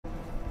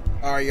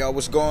Alright, y'all,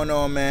 what's going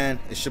on, man?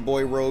 It's your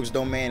boy Rogue's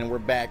Domain, and we're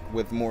back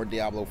with more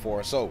Diablo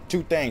 4. So,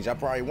 two things, y'all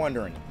probably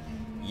wondering.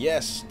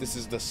 Yes, this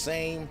is the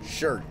same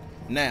shirt.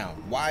 Now,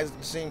 why is it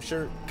the same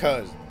shirt?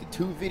 Because the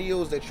two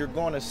videos that you're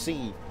going to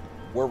see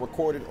were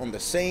recorded on the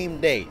same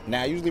day.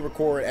 Now, I usually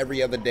record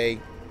every other day.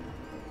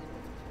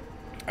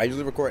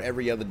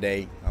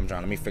 I'm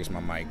trying, let me fix my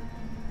mic.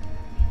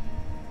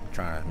 I'm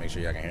trying to make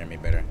sure y'all can hear me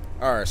better.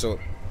 Alright, so,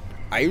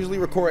 I usually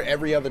record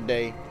every other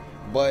day.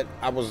 But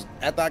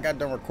after I got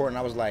done recording,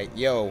 I was like,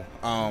 yo,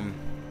 I'm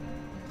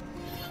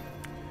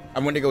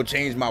going to go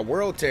change my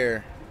world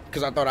tier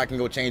because I thought I can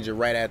go change it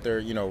right after,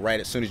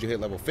 right as soon as you hit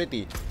level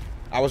 50.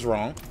 I was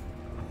wrong.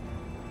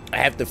 I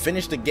have to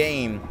finish the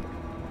game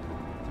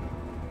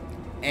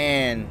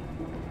and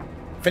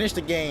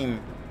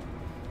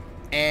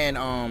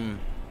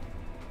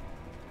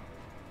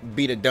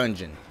beat a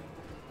dungeon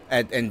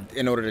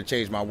in order to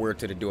change my word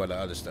to do all the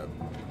other stuff.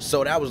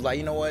 So that was like,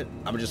 you know what?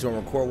 I'm just going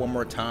to record one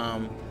more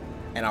time.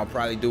 And I'll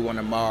probably do one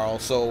tomorrow.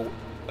 So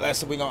I'm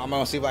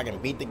gonna see if I can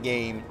beat the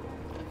game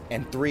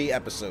in 3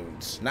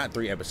 episodes. Not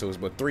 3 episodes,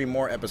 but 3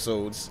 more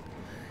episodes.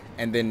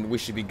 And then we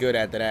should be good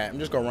after that. I'm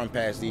just gonna run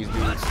past these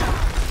dudes.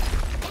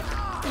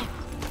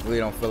 Really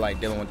don't feel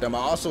like dealing with them. I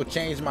also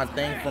changed my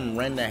thing from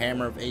Ren to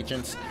Hammer of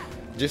Ancients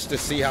just to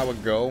see how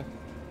it go.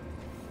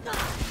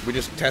 We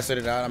just tested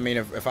it out. I mean,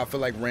 if I feel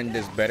like Ren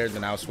does better,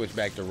 then I'll switch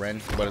back to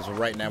Ren. But as of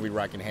right now, we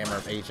rocking Hammer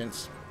of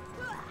Ancients.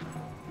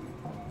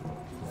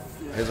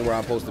 This is where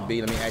I'm supposed to be.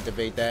 Let me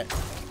activate that.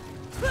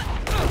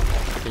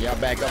 Can y'all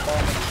back up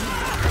on me?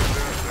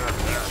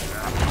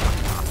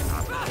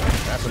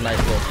 That's a nice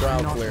little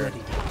crowd clear.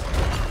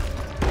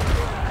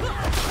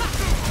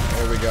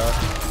 There we go.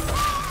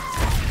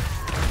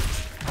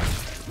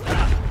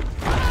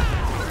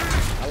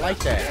 I like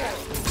that.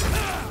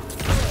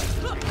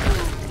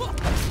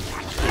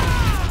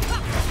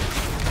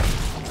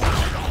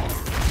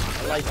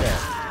 I like that.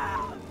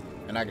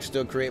 And I can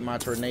still create my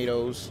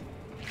tornadoes.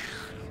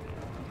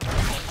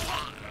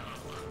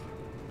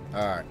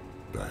 Alright.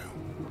 Diablo,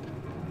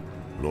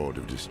 Lord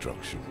of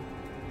Destruction.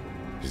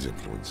 His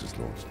influence is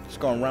lost. Just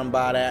gonna run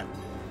by that.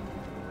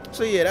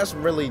 So yeah, that's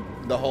really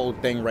the whole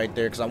thing right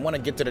there. Because I want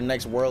to get to the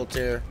next world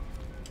tier.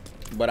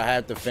 But I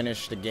have to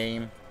finish the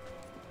game.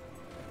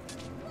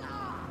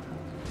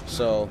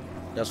 So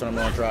that's what I'm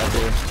gonna try to do.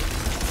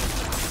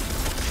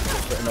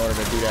 In order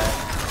to do that.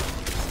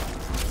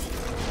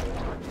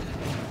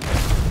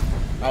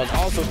 I was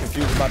also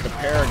confused about the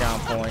Paragon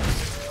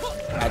points.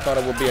 I thought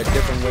it would be a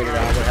different way that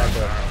I would have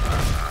to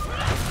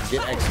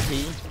get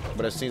XP,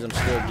 but it seems I'm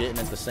still getting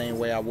it the same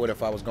way I would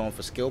if I was going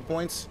for skill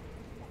points.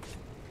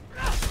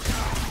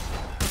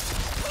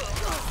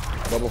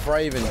 But before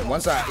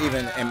once I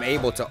even am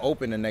able to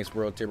open the next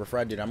world tier, before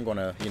I do that, I'm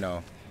gonna,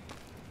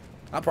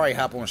 I'll probably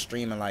hop on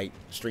stream and like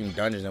stream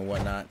dungeons and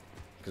whatnot,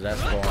 because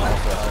that's going to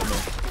also help me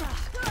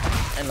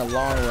in the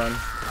long run.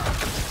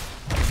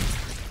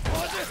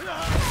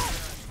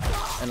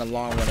 In the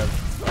long run of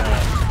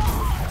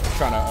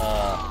trying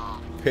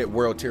to hit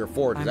world tier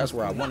 4, because that's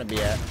where I want to be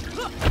at.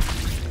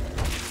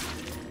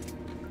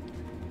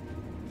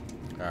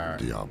 All right.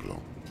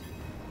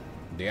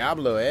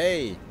 Diablo,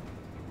 hey,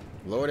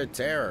 Lord of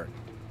Terror.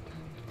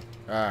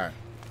 All right.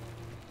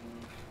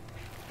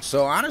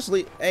 So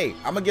honestly, hey,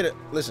 I'm gonna get it.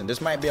 Listen,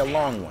 this might be a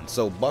long one,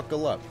 so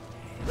buckle up.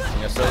 So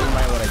you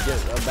might want to get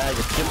a bag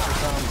of chips or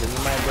something, because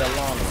it might be a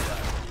long one.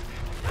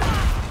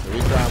 So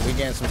we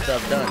getting some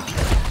stuff done.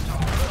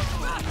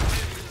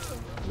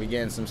 We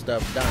getting some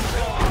stuff done.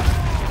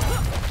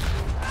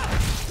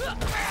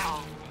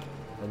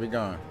 Where we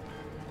going?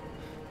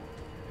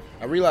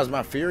 I realized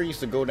my fury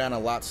used to go down a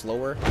lot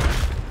slower.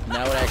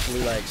 Now it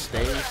actually like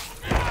stays.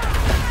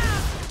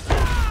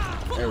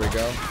 There we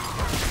go.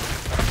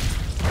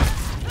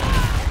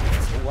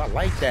 Ooh, I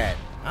like that.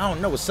 I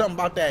don't know, it's something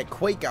about that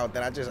quake out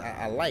that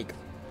I like.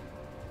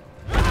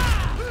 Then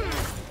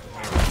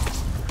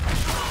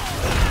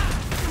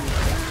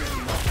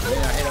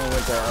I hit him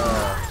with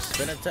the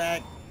spin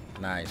attack.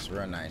 Nice,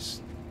 real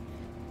nice.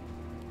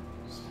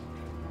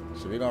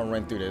 So we're gonna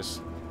run through this.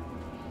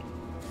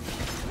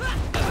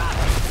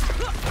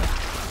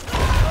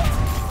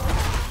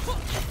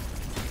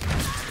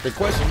 The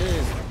question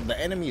is, the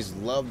enemies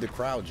love to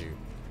crowd you.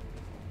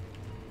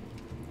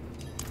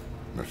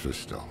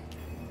 Mephisto.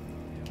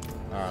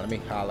 Alright, let me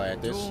holler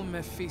at this.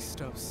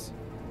 Mephistos.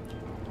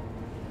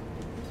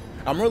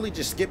 I'm really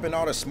just skipping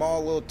all the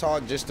small little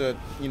talk just to,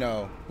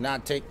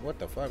 not take. What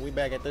the fuck? We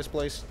back at this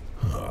place?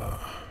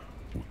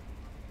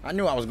 I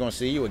knew I was gonna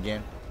see you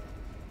again.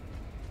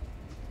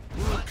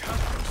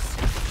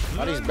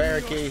 Why these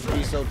barricades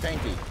be so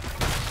tanky?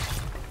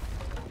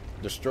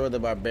 Destroy the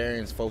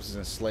barbarians' forces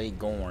and slay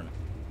Gorn.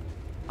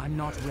 I'm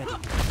not ready.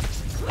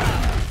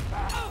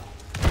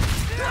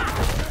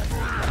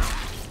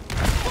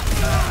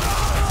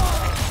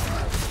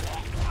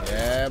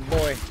 Yeah,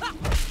 boy.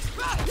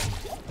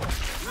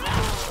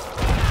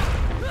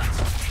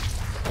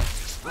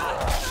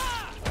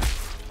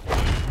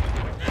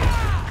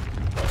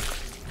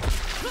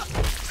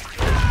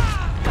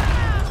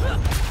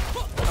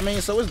 I mean,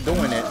 so it's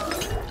doing it.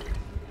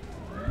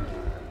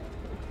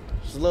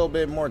 little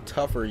bit more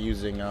tougher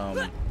using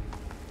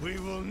We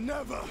will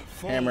never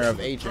Hammer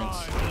of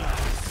Ancients.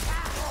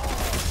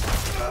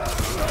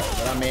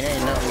 But I mean,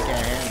 ain't nothing we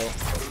can't handle.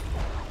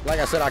 Like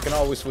I said, I can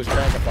always switch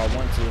back if I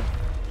want to.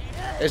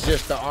 It's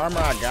just the armor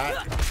I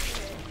got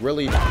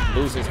really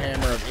boosts his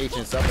Hammer of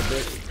Ancients up a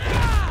bit.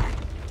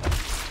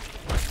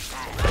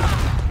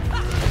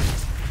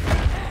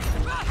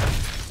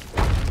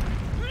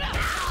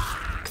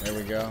 There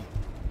we go.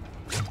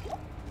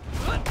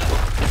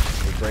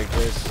 We break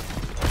this.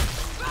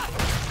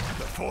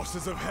 The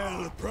forces of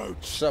hell approach.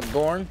 What's up,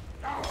 Gorn?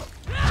 I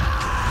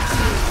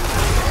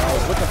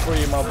was looking for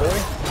you, my boy.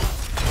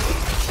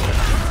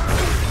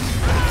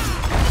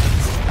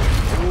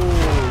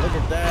 Ooh, look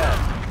at that.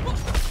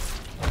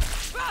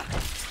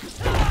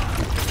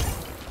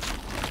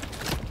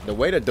 The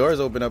way the doors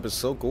open up is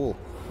so cool.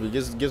 It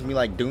just gives me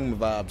like Doom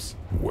vibes.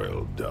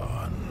 Well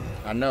done.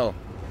 I know.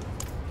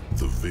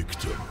 The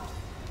victim.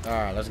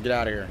 Alright, let's get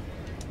out of here.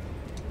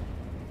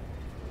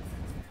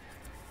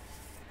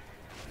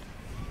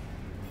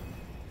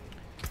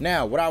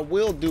 Now, what I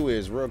will do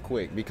is real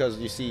quick, because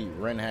you see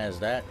Ren has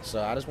that,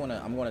 so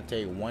I'm gonna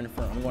take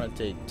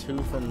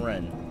two from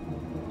Ren.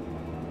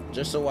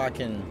 Just so I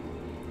can,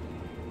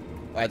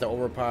 at the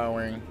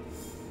overpowering,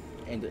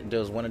 and it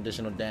does 1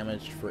 additional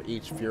damage for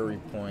each fury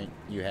point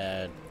you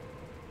had.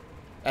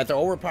 At the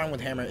overpowering with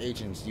Hammer of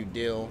Ancients, you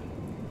deal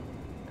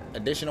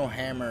additional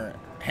Hammer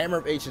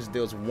of Ancients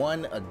deals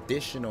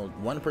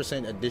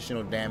 1%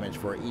 additional damage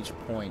for each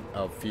point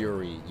of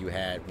fury you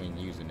had when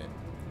using it.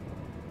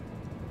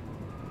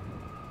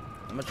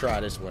 I'm gonna try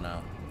this one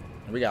out.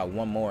 We got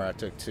one more. I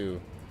took 2,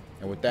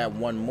 and with that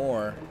one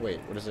more, wait,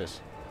 what is this?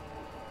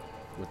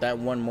 With that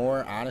one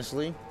more,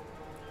 honestly,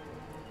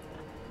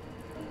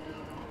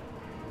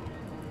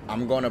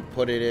 I'm gonna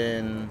put it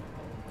in.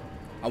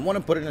 I want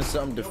to put it in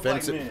something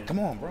defensive. Come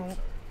on, bro.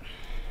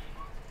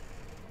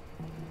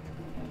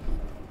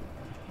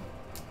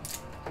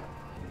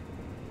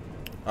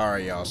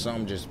 Alright, y'all,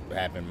 something just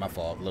happened. My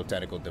fault. Little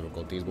technical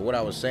difficulties. But what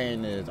I was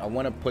saying is I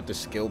want to put the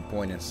skill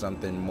point in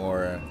something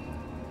more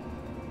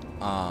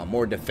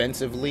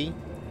defensively.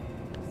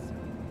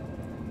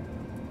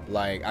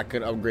 Like, I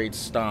could upgrade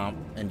Stomp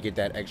and get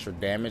that extra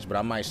damage, but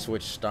I might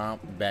switch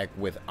Stomp back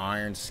with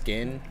Iron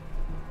Skin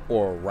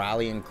or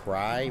Rallying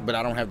Cry, but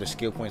I don't have the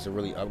skill points to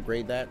really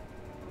upgrade that.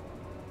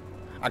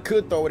 I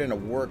could throw it in a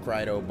War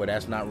Cry, though, but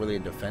that's not really a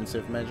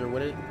defensive measure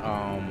with it.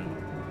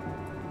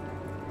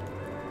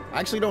 I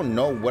actually don't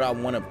know what I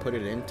want to put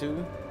it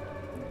into.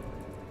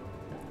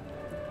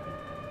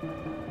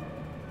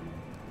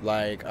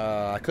 Like,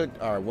 I could,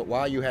 alright,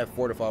 while you have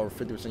Fortify over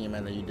 50% of your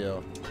mana that you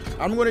deal.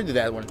 I'm going to do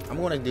that one. I'm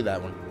going to do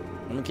that one.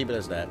 I'm going to keep it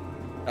as that.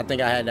 I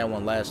think I had that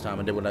one last time.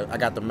 I did what I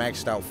got the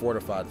maxed out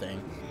Fortify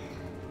thing.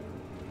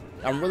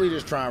 I'm really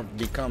just trying to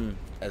become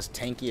as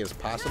tanky as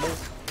possible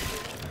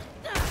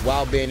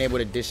while being able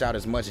to dish out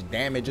as much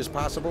damage as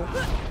possible.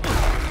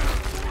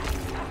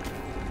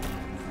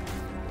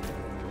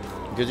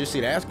 Because you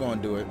see, that's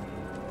going to do it.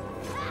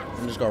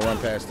 I'm just going to run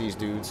past these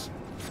dudes.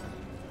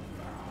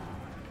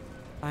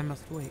 I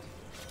must wait.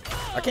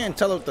 I can't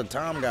tell if the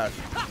time got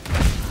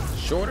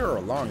shorter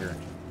or longer.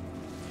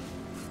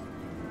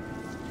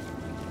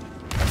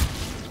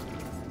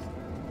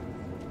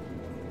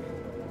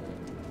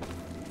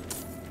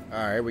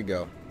 Alright, here we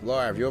go.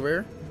 Laura, you over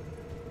here?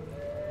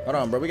 Hold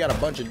on, bro. We got a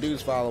bunch of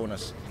dudes following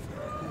us.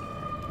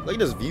 Look at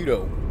this view,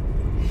 though.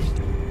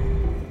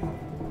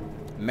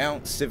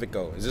 Mount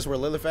Civico. Is this where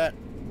Lilith at?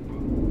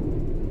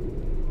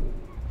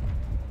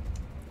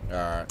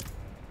 Alright.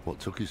 What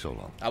took you so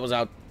long? I was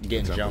out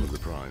getting jumped. The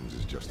primes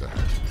is just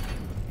ahead.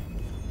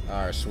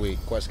 Alright, sweet.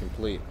 Quest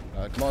complete.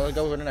 Come on, let's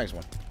go for the next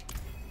one.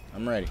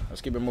 I'm ready. Let's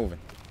keep it moving.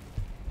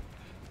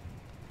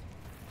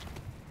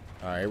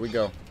 Alright, here we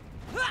go.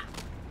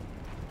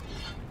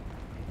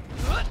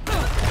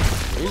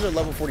 These are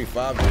level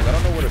 45 dudes. I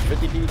don't know where the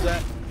 50 dudes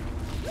at.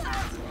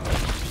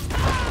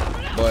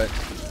 But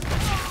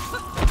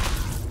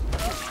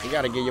you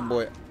gotta get your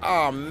boy.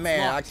 Oh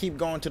man, I keep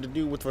going to the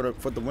dude with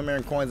for the women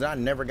and coins. I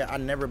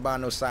never buy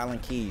no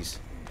silent keys.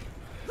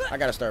 I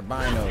gotta start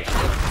buying those.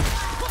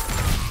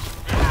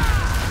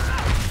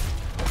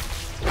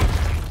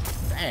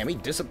 Damn, he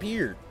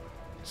disappeared.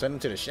 Send him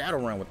to the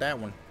shadow run with that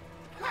one.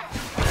 Ah,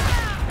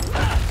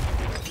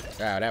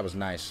 that was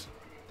nice.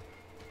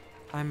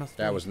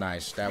 That was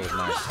nice. That was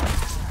nice.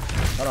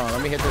 Hold on,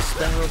 let me hit this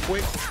spin real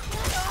quick.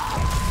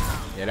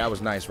 Yeah, that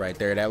was nice right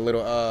there. That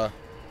little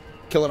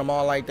killing them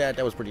all like that,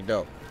 that was pretty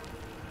dope.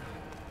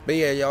 But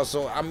yeah, y'all,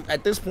 so I'm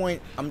at this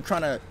point, I'm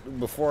trying to,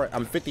 before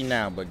I'm 50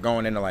 now, but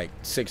going into like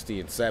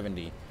 60 and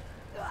 70,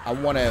 I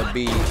want to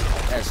be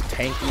as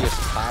tanky as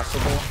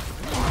possible.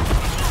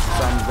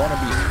 So I'm going to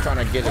be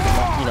trying to get,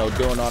 you know,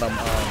 doing all them,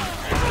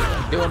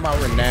 doing my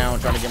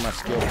renown, trying to get my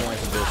skill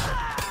points and just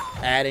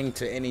adding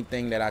to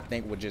anything that I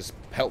think would just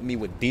help me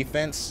with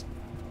defense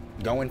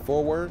going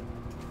forward.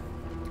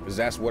 Because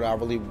that's what I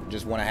really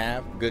just want to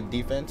have, good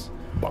defense.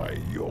 By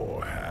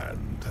your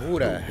hand. Who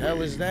the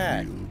hell is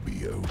that?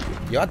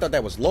 Yo, I thought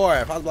that was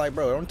Laura. I was like,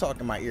 bro, don't talk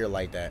in my ear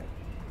like that.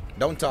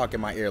 Don't talk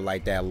in my ear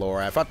like that,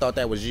 Laura. If I thought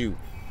that was you,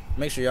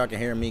 make sure y'all can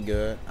hear me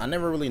good. I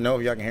never really know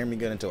if y'all can hear me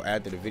good until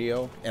after the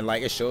video. And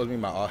like it shows me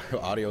my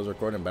audio is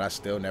recording, but I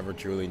still never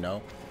truly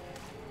know.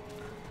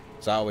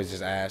 So I always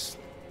just ask.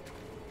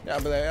 Y'all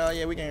be like, oh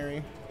yeah, we can hear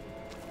you.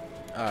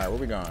 Alright, where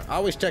we going? I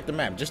always check the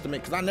map just to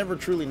make, because I never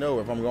truly know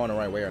if I'm going the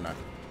right way or not.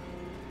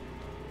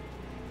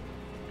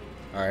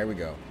 Alright, here we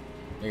go.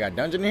 You got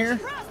dungeon here?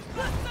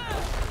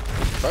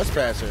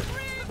 Trespasser.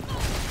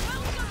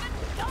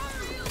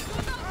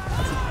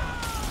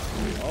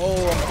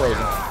 Oh, I'm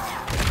frozen.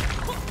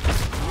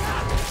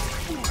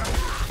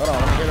 Hold on,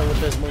 let me get her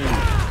with this move.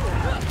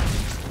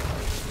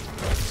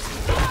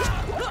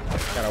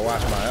 Gotta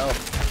watch my health.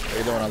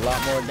 They're doing a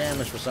lot more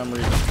damage for some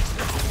reason.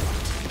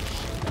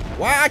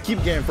 Why I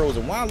keep getting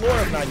frozen? Why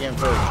Laura's not getting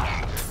frozen?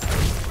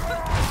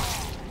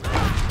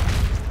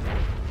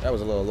 That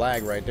was a little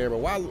lag right there, but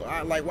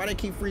why they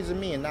keep freezing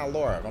me and not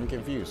Laura? I'm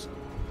confused.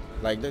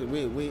 Like this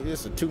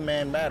is a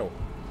two-man battle.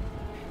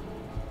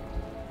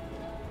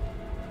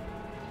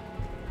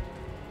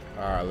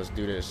 All right, let's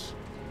do this.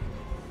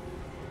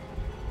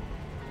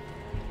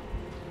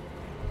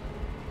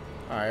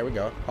 All right, here we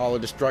go. Hall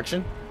of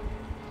Destruction.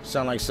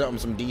 Sound like something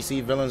some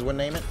DC villains would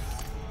name it.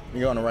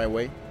 You're going the right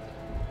way.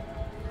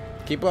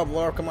 Keep up,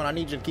 Laura. Come on, I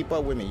need you to keep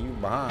up with me. You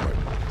behind.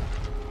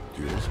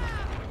 Do this.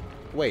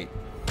 Wait.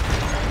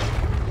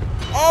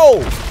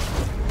 Oh!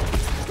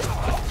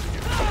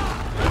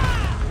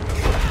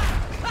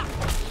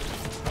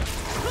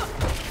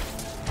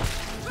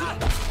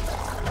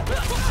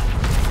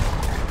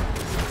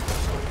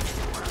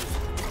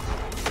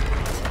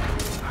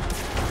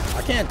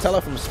 I can't tell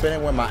if I'm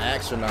spinning with my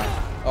axe or not.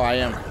 Oh, I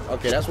am.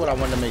 Okay, that's what I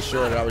wanted to make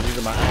sure that I was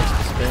using my axe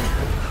to spin.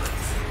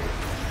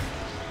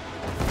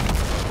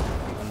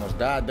 Almost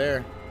died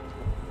there.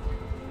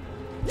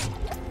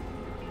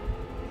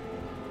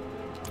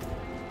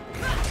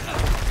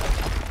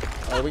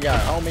 Oh, we got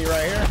a homie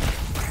right here.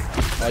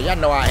 Oh, y'all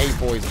know I hate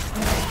poison.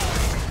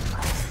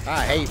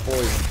 I hate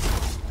poison.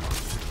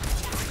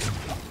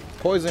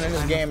 Poison in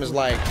this game is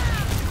like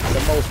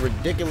the most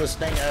ridiculous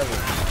thing ever.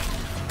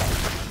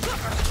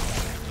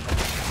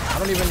 I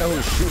don't even know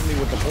who's shooting me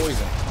with the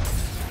poison.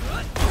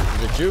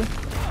 Is it you?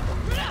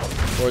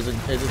 Or is it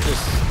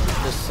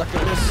this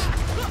succubus?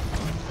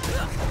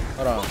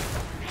 Hold on.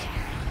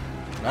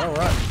 I don't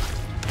run.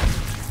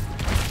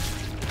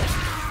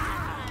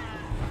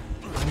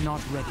 I'm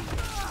not ready.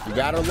 You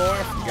got her, Laura?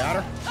 You got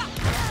her?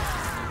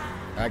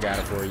 I got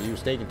it for you. You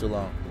was taking too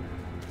long.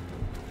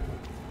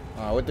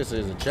 What this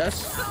is, a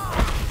chest?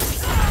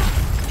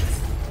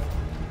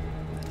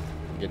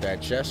 Get that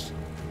chest.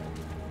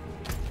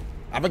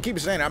 I've been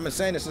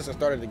saying this since I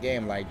started the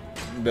game. Like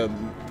the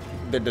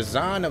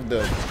design of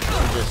the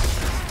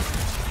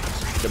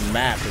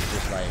map is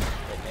just like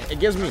it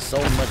gives me so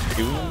much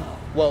Doom.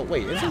 Well,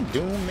 wait, isn't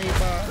Doom made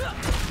by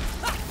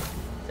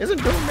Blizzard,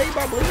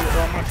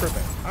 or am I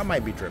tripping? I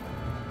might be tripping.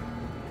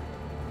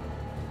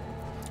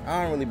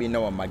 I don't really be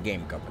knowing my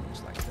game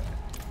companies like that,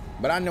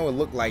 but I know it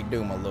looked like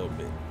Doom a little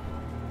bit.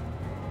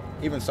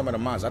 Even some of the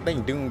mods. I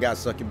think Doom got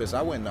succubus.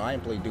 I wouldn't know. I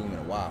ain't played Doom in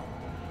a while.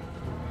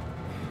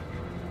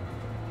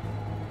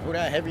 Oh,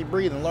 that heavy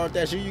breathing, Lord,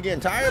 that's you. You getting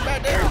tired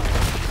back there?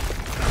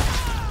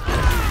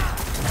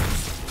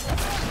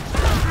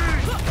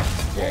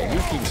 Yeah, you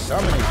keep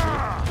summoning shit.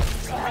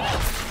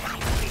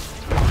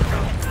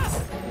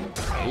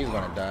 He's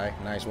gonna die.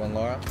 Nice one,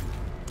 Laura.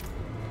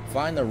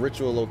 Find the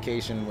ritual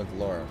location with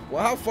Laura.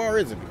 Well, how far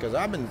is it? Because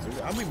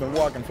we've been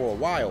walking for a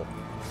while.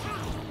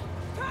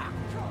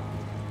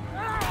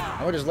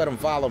 I'm gonna just let him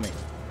follow me.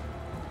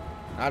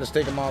 I'll just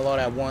take them all out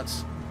at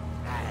once.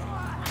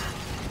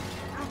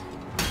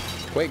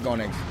 Quake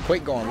going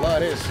love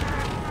this.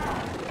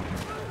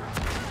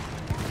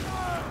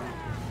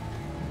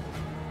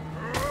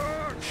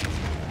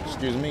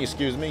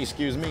 Excuse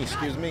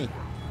me.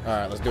 All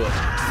right, let's do it.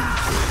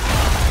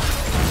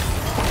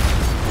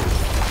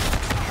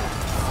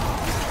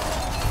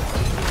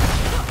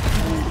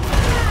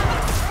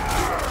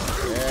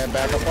 Yeah,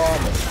 back up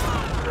on me.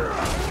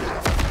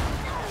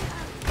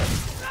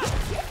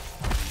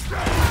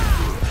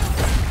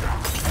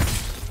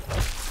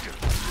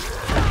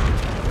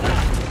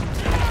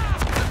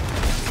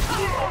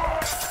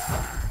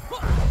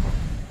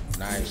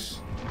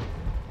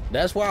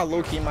 That's why I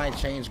low-key might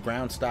change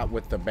ground stop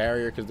with the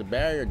barrier, because the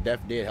barrier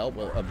did help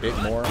a bit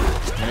more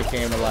when it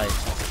came to like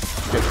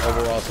just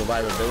overall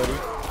survivability.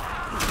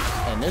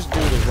 And this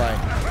dude is like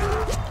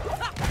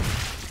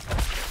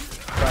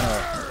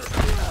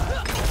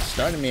trying to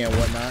stun me and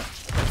whatnot.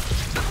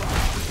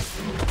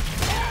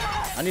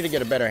 I need to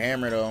get a better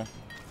hammer though.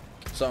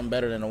 Something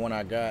better than the one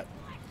I got.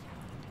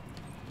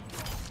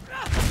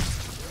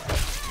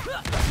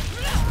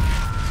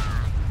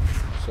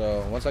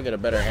 So once I get a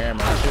better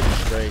hammer, I should be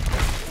straight.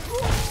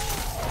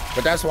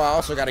 But that's why I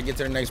also got to get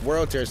to the next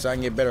world tier so I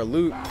can get better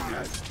loot.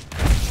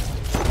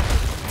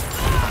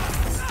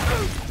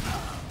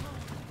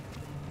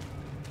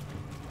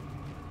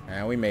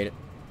 And we made it.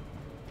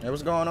 Hey,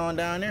 what's going on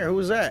down there? Who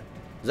is that?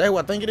 Is that who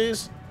I think it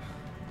is?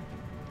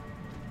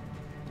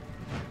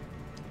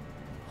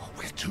 Oh,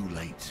 we're too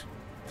late.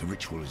 The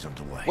ritual is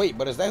underway. Wait,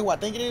 but is that who I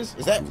think it is?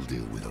 Is I that? will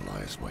deal with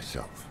Elias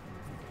myself.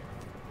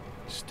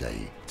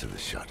 Stay to the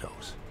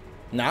shadows.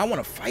 Nah, I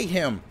want to fight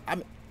him.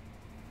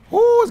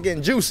 Ooh, it's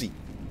getting juicy.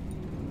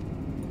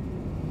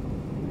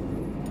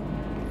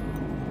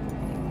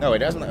 No, wait,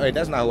 that's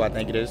not who I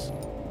think it is.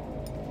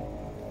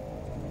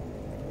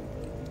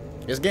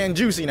 It's getting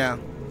juicy now.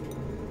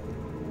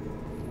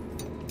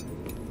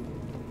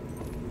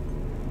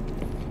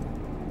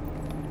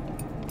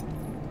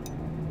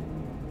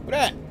 What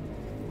that?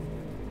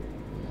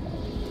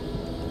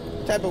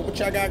 What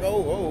y'all got?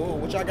 Oh,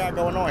 what y'all got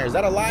going on here? Is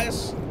that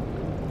Elias?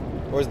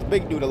 Or is the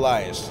big dude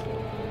Elias?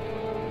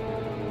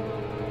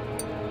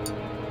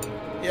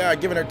 Yeah,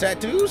 giving her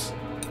tattoos?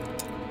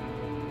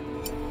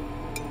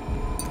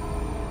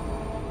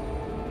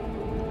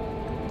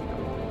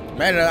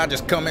 Imagine I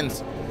just come in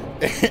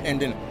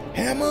and then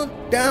hammer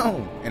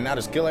down and I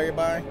just kill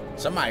everybody.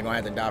 Somebody gonna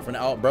have to die for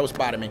that. Oh, bro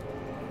spotted me.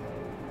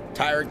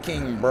 Tired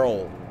King,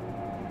 bro.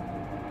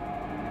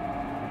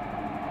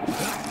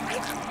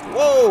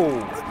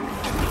 Whoa!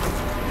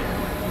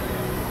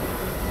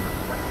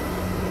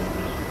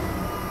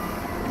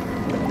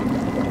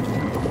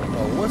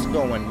 Oh, what's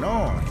going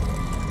on?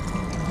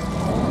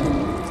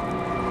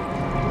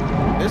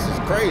 This is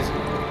crazy.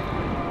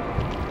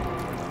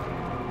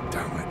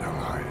 Damn it,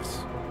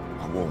 Elias.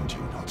 I warned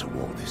you not to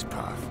walk this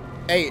path.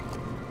 Hey.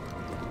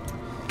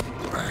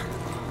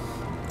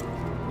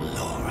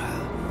 Laura,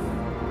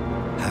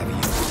 have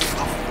you...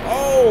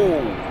 Oh!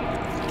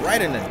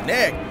 Right in the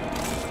neck.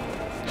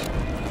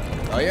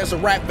 Oh, yeah, it's a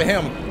wrap for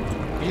him.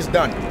 He's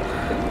done.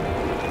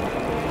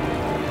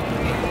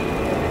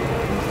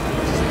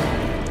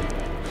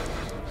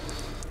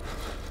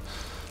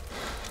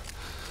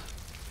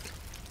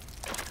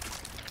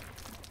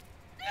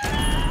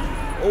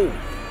 Oh.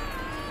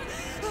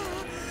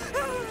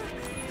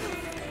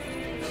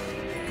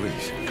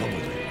 Please, come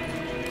with me.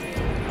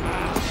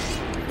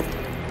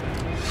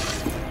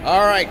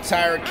 All right,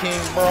 Tired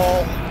King,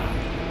 bro.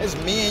 It's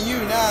me and you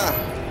now.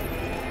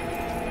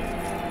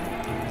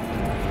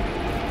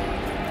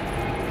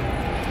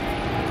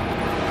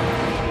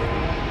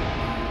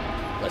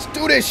 Let's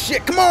do this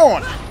shit. Come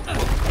on.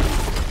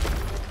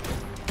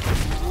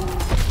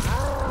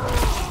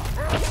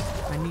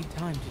 I need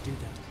time to do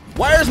that.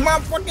 Where's my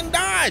fucking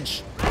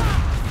dodge?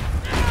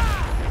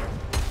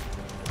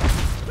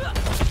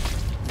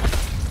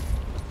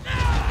 I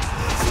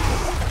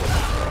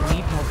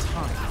need more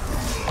time.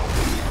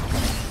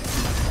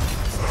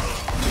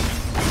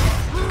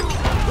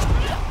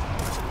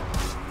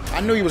 I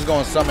knew he was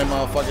gonna summon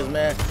motherfuckers,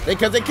 man.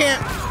 Because they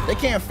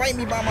can't fight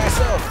me by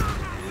myself.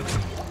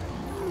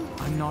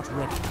 I'm not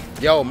ready.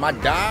 Yo, my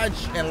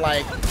dodge and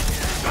like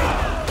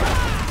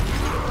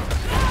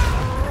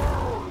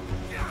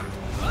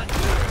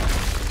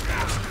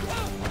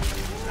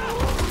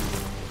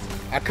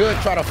I could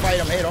try to fight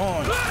him head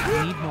on.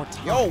 I need more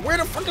time. Yo, where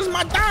the fuck is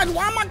my dodge?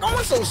 Why am I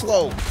going so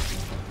slow?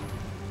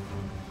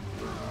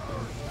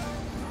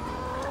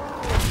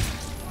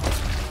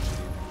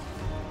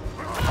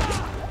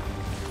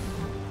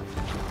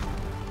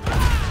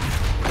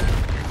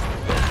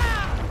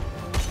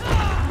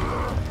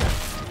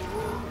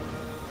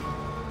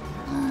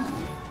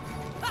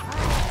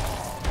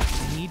 I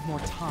need more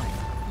time.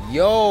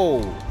 Yo,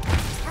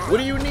 what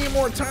do you need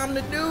more time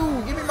to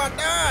do? Give me my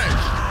dodge.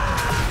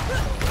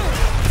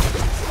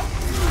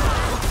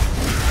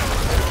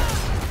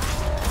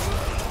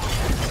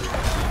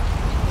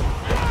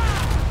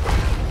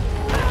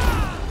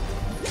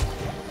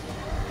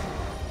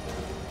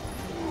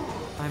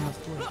 I must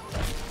wait.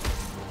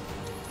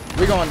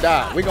 We gonna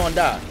die. We gonna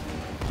die.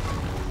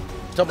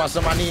 Talk about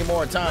something I need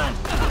more time.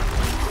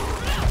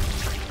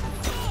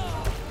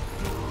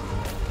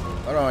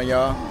 Hold on,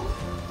 y'all.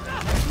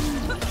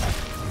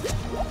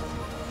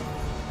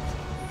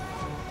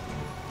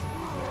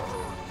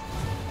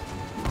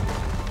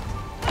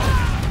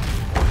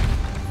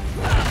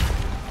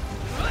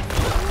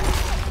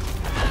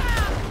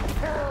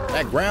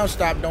 That ground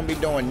stop don't be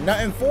doing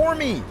nothing for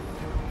me.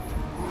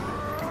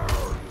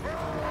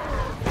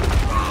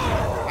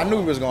 I knew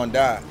we was gonna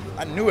die.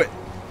 I knew it.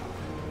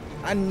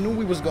 I knew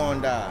we was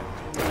gonna die.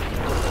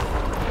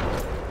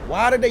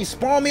 Why did they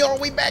spawn me all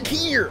the way back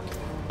here?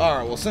 All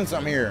right, well, since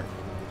I'm here,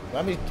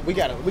 we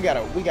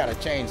gotta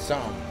change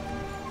something.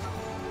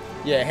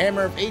 Yeah,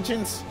 Hammer of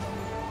Ancients.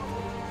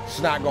 It's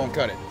not gonna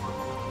cut it.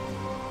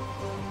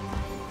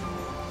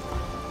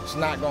 It's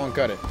not gonna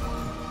cut it.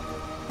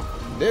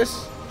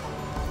 This,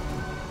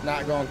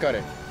 not gonna cut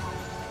it.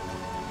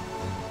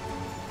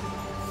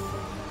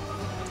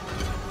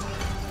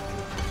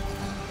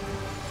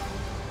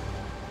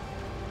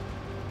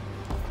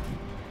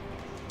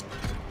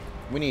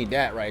 We need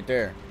that right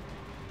there.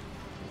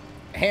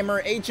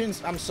 Hammer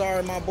Ancients, I'm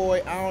sorry, my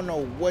boy. I don't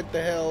know what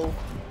the hell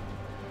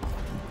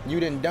you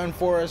done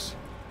for us,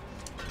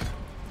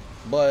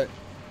 but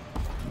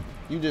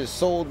you just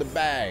sold the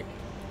bag.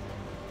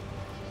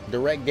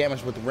 Direct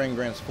damage with the ring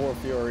grants 4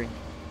 fury.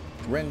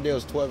 Ren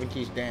deals 12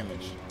 increased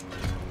damage.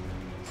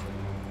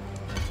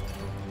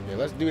 Yeah,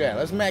 let's do that.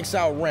 Let's max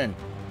out Ren.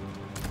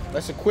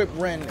 Let's equip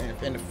Ren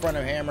in the front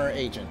of Hammer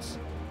Agents.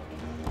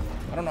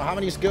 I don't know how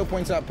many skill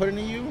points I put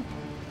into you,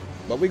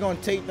 but we're gonna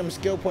take them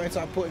skill points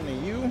I put into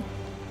you.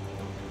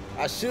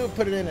 I should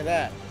put it into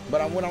that,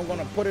 but what I'm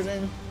gonna put it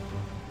in.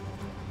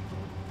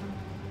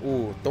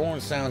 Ooh,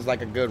 Thorn sounds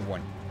like a good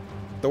one.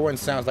 Thorn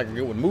sounds like a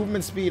good one.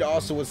 Movement speed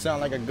also would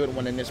sound like a good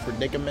one in this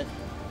predicament.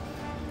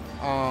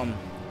 But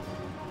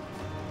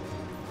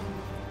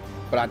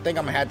I think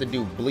I'm gonna have to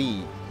do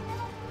bleed.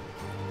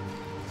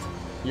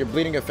 Your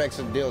bleeding effects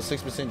will deal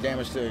 6%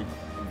 damage to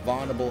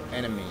vulnerable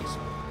enemies.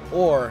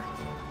 Or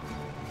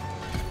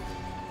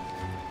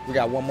we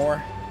got one more.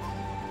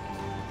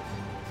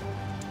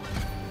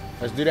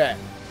 Let's do that.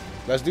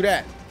 Let's do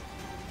that.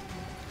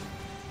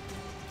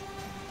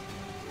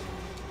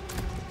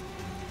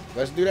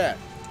 Let's do that.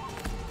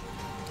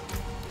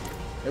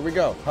 Here we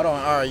go. Hold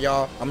on. All right,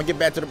 y'all. I'm gonna get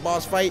back to the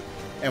boss fight.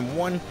 And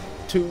 1,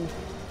 2,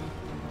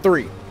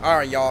 3. All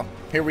right, y'all.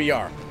 Here we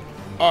are.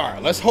 All right.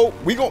 Let's hope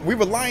we're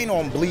relying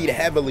on bleed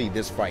heavily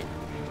this fight.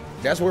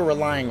 That's what we're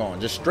relying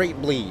on. Just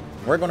straight bleed.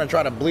 We're gonna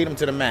try to bleed him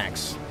to the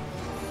max.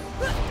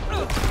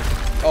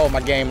 Oh, my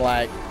game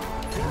lag.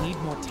 I need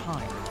more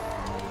time.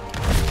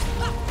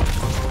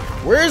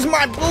 Where's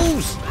my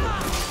boost?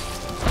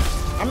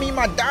 I mean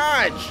my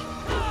dodge.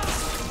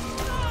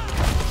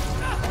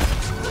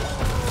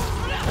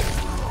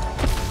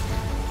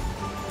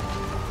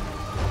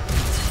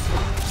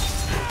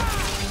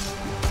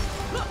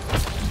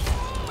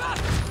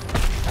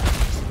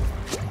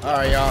 All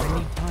right, y'all. I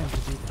need time to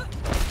do that.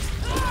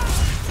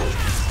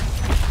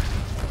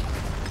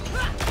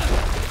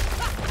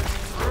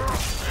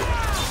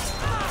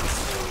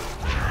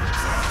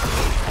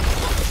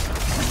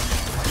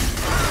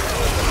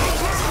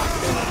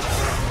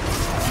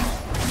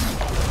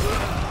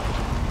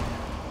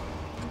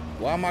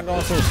 Why am I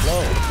going so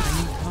slow? I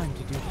need time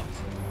to do that.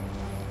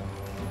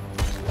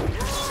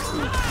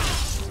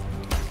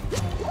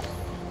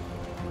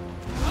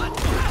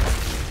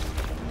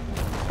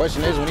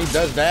 Question is, when he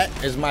does that,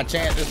 is my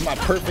chance, is my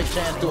perfect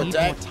chance to I need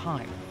attack. more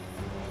time.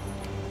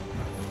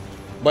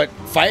 But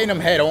fighting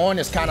him head on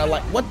is kind of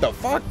like, what the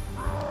fuck?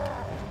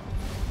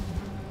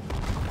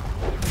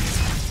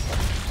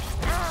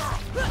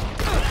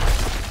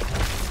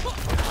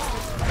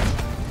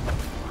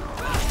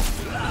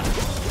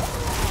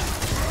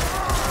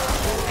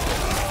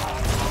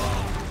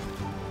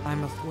 I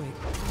must wait.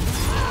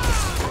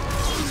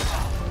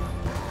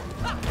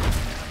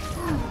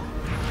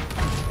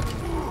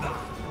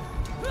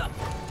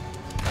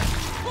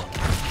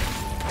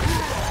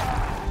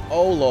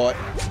 Oh Lord.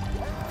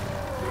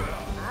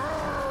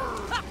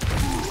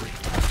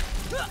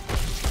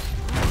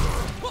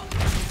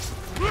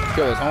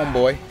 Kill his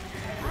homeboy.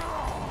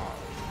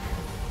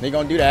 He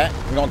gonna do that.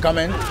 He gonna come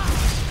in.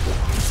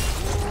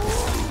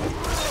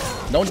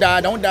 Don't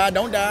die, don't die,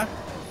 don't die.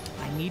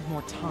 I need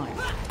more time.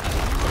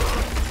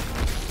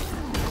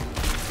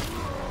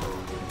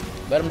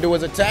 Let him do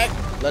his attack.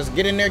 Let's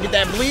get in there, get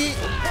that bleed.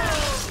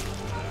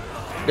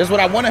 This is what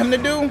I wanted him to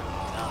do.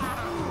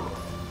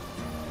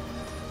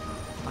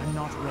 I'm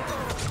not ready.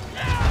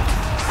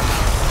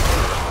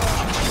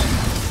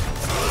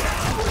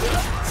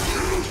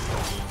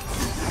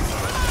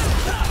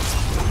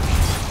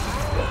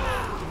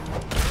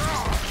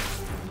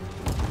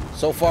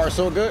 So far,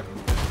 so good.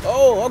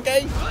 Oh,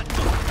 okay.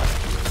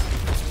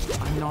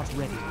 I'm not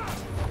ready.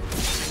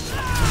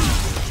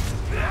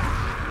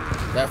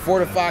 That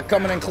fortify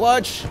coming in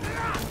clutch.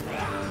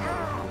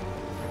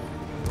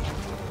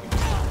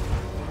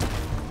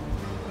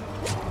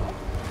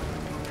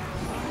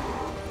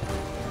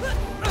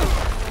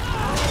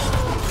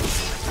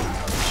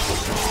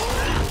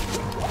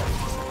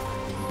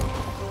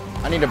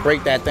 I need to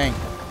break that thing.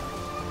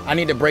 I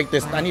need to break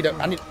this. I need,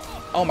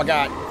 oh my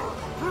God.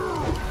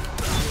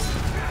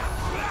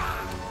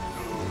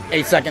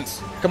 8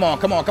 seconds. Come on,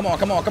 come on, come on,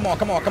 come on, come on,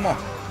 come on, come on.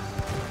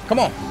 Come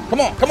on, come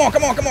on, come on,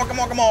 come on, come on, come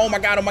on, come on. Oh my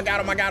God, oh my God,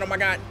 oh my God, oh my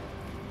God.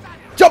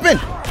 Jump in.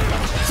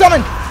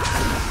 Summon.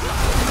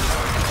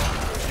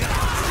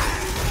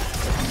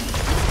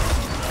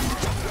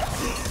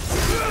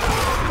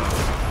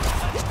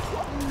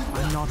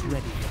 I'm not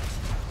ready yet.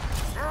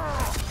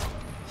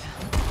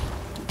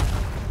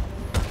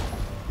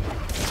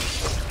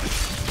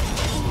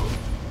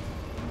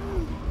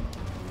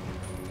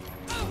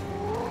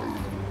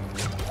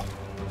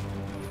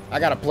 I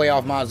gotta play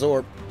off my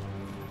Zorb.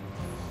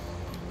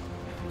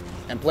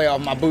 And play off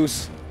my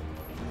boost.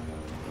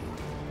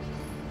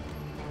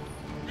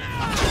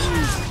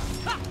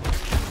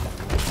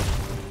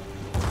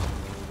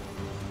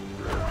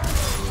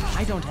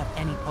 I don't have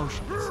any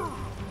potions.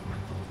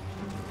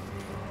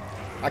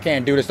 I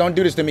can't do this. Don't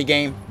do this to me,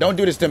 game. Don't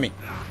do this to me.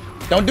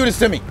 Don't do this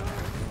to me.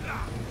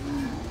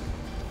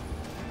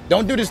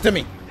 Don't do this to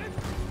me.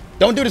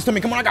 Don't do this to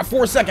me. Come on, I got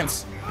 4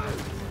 seconds.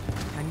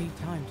 I need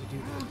time to do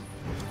that.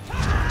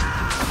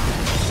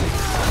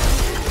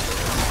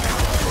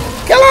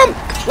 Kill him!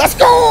 Let's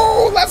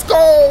go! Let's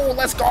go!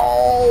 Let's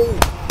go!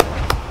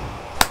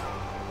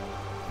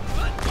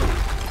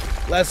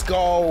 Let's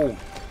go!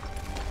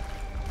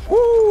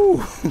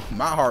 Woo!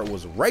 My heart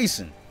was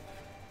racing.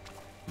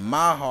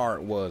 My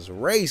heart was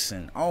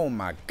racing. Oh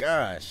my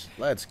gosh.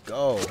 Let's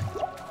go.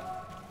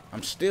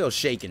 I'm still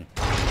shaking.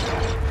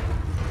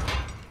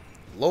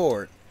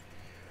 Lord.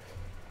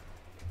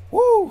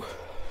 Woo.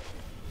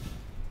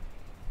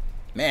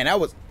 Man, that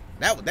was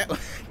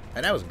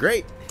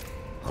great.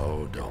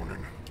 Oh,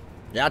 Donan.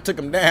 Yeah, I took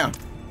him down.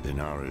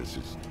 Inaris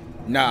is...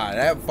 Nah,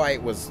 that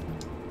fight was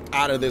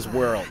out of this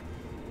world.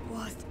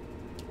 What?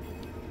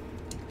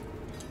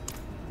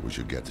 We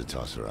should get to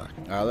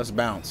Tesseract. Let's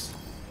bounce.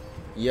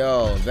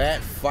 Yo,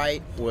 that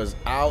fight was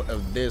out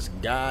of this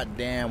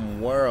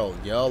goddamn world,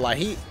 yo. Like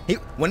he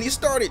when he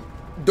started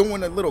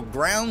doing a little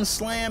ground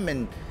slam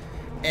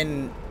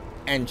and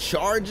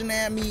charging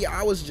at me,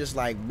 I was just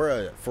like,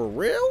 bruh, for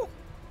real?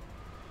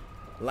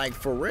 Like,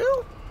 for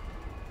real?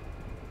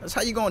 That's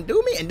how you gonna do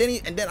me? And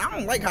then I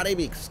don't like how they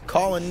be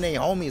calling their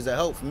homies to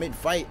help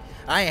mid-fight.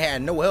 I ain't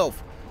had no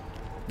health.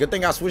 Good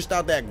thing I switched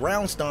out that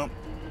ground stomp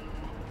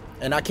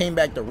and I came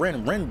back to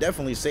Ren. Ren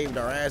definitely saved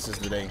our asses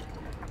today.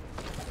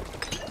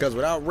 Because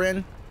without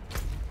Ren,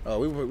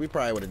 we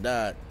probably would have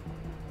died.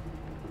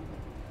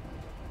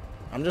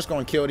 I'm just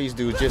gonna kill these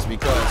dudes just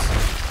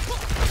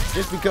because.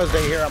 Just because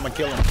they here, I'm gonna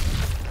kill them.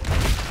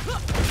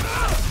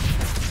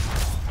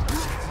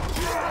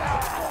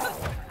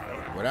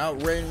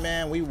 Without Ren,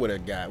 man, we would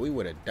have died.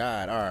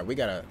 All right, we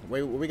gotta go.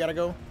 We gotta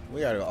go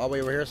all the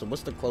way over here. So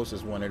what's the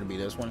closest one? It'll be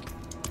this one.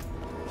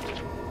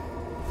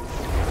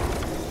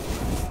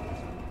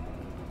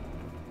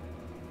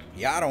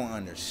 Yeah, I don't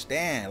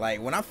understand.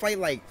 Like when I fight,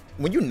 like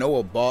when you know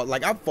a boss,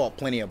 like I've fought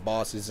plenty of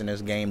bosses in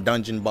this game,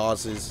 dungeon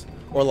bosses,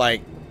 or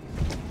like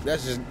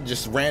that's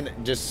just random,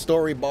 just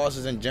story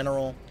bosses in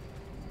general.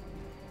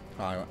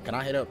 Can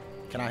I hit up?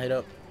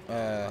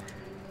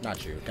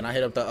 Not you. Can I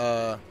hit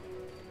up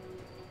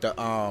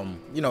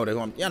you know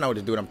y'all know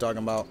the dude I'm talking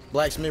about,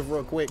 Blacksmith,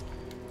 real quick.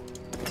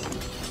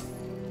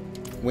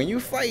 When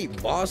you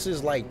fight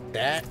bosses like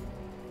that,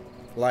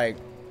 like.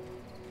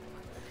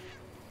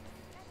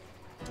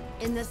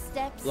 In the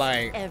steps,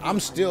 Like,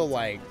 I'm still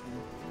like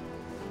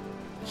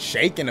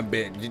shaking a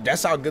bit.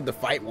 That's how good the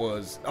fight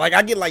was. Like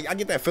I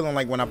get that feeling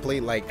like when I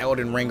played like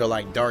Elden Ring or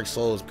like Dark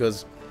Souls,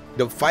 because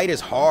the fight is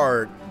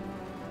hard,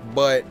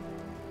 but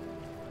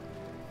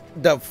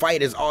the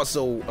fight is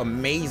also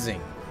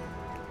amazing.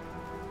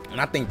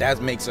 And I think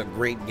that makes a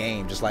great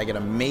game. Just like an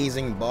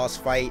amazing boss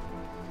fight.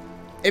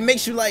 It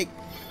makes you like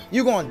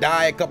you're gonna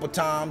die a couple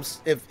times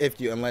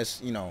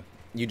unless you know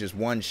you just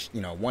one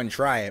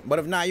try it. But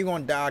if not, you're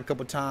gonna die a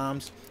couple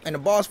times, and the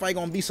boss fight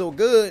gonna be so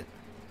good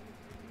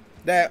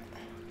that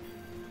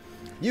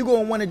you're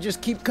gonna want to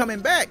just keep coming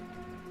back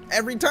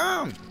every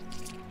time.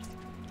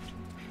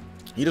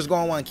 You just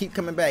gonna want to keep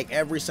coming back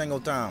every single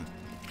time.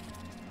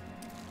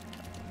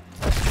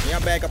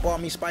 Y'all back up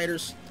on me,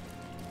 spiders.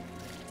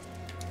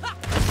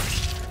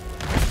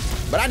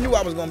 But I knew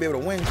I was gonna be able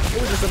to win.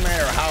 It was just a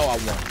matter of how I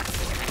won.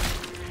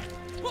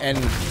 And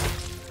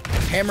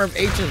Hammer of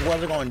Ancients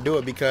wasn't going to do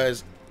it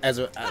because,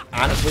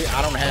 honestly,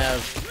 I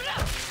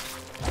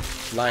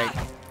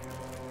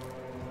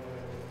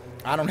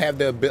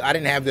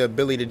didn't have the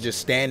ability to just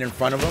stand in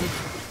front of him.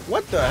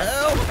 What the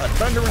hell? A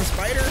thundering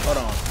spider? Hold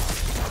on.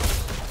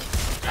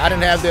 I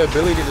didn't have the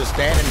ability to just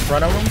stand in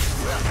front of him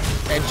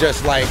and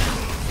just like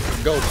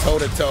go toe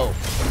to toe.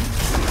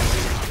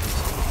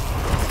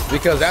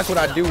 Because that's what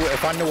I do.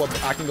 If I know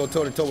I can go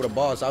toe to toe with a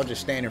boss, I'll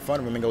just stand in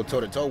front of him and go toe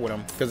to toe with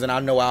him. Because then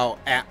I know I'll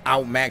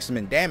out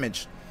maximum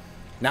damage.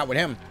 Not with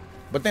him.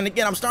 But then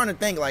again, I'm starting to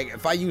think like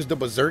if I used the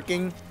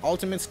berserking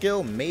ultimate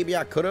skill, maybe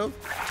I could have.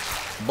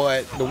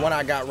 But the one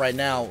I got right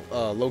now,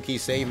 low-key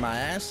saved my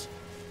ass.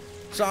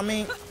 So I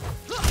mean,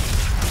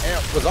 and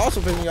it was also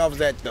pissing me off is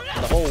that the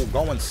whole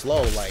going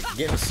slow, like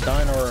getting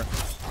stunned or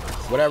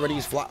whatever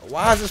these fly.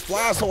 Why is this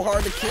fly so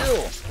hard to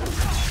kill?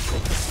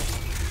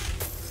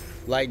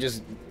 Like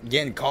just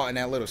getting caught in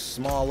that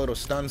small little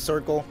stun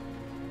circle.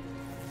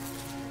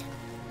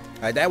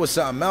 Like that was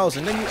something else.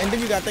 And then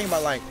you gotta think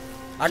about like,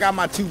 I got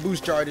my 2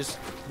 boost charges,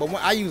 but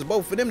when I use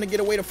both of them to get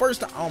away the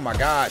first time. Oh my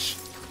gosh.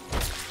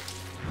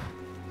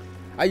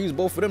 I used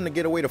both of them to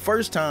get away the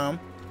first time.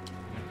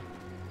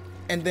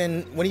 And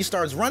then when he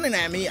starts running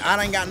at me,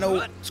 I ain't got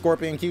no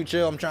Scorpion Q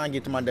chill. I'm trying to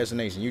get to my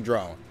destination. You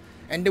draw.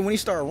 And then when he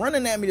started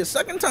running at me the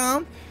second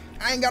time,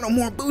 I ain't got no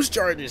more boost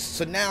charges.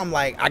 So now I'm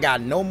like, I got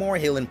no more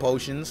healing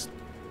potions.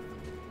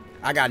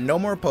 I got no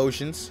more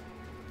potions.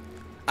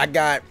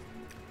 Now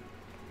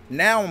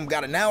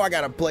I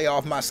gotta play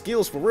off my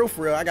skills for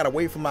real. I gotta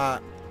wait for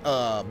my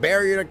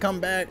barrier to come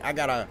back. I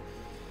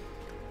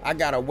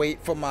gotta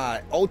wait for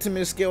my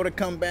ultimate skill to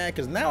come back,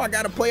 because now I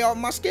gotta play off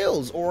my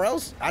skills or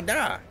else I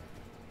die.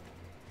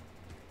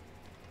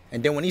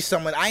 And then when he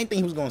summoned, I didn't think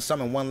he was gonna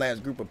summon one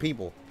last group of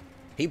people.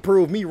 He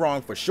proved me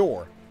wrong for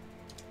sure.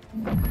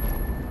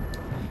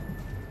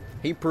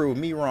 He proved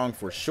me wrong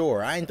for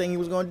sure. I didn't think he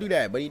was gonna do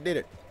that, but he did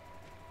it.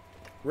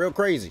 Real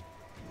crazy.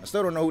 I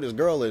still don't know who this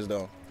girl is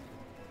though.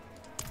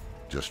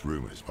 Just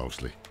rumors,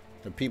 mostly.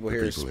 The people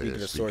here speak of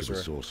the sorcerer.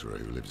 Of a sorcerer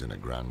who lives in a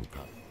grand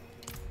palace.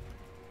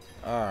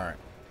 Alright.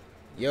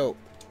 Yo.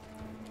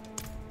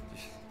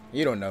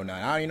 You don't know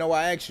nothing. I don't even know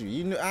why I asked you.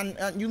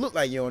 You look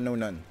like you don't know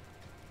nothing.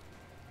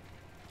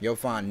 You'll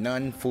find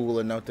none fool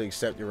enough to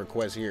accept your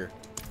request here.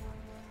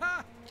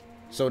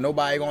 So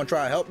nobody gonna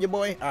try to help you,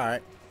 boy?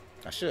 Alright.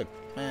 I should.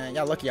 Man,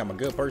 y'all lucky I'm a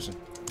good person.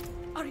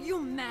 Are you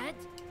mad?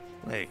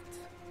 Wait.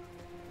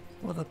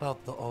 What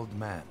about the old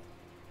man?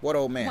 What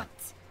old man?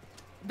 What?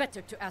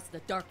 Better to ask the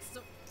Dark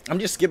Soul. I'm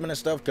just skipping this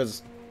stuff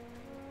because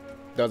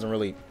it doesn't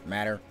really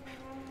matter.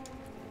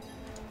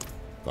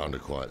 Found a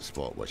quiet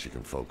spot where she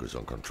can focus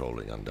on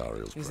controlling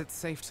Andariel's. Is it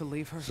safe to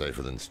leave her?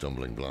 Safer than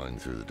stumbling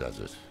blind through the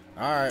desert.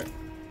 Alright.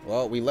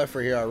 Well, we left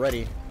her here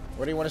already.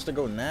 Where do you want us to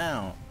go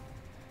now?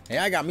 Hey,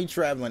 I got me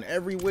traveling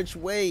every which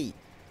way.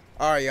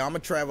 Alright, y'all. I'm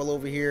going to travel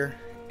over here.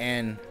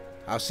 And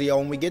I'll see y'all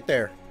when we get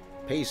there.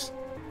 Peace.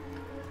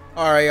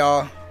 Alright,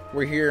 y'all.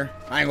 We're here.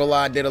 I ain't gonna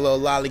lie. I did a little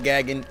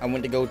lollygagging. I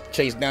went to go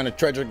chase down the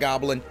treasure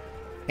goblin.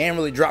 He ain't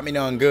really dropped me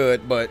none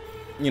good. But,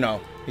 you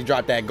know, he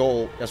dropped that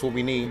gold. That's what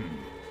we need.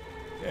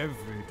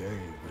 Every day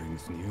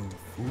brings new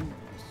fools.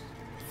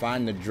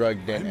 Find the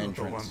drug den I'm not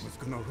the one entrance. who's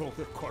gonna roll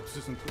their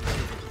corpses into the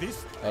river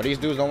this time. Oh, these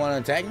dudes don't want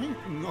to attack me?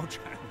 No chance.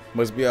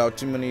 Must be out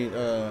too many,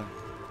 hold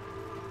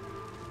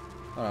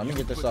on, let me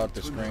get this off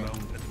the Turn screen. around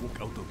and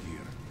walk out of here,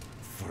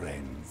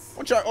 friends.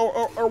 What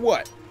y'all, or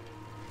what?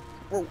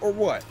 Or what? Or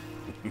what?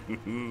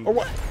 Or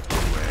what?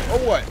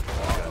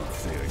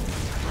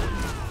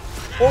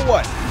 Or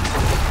what?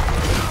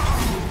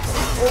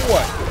 Or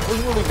what?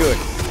 What's really good?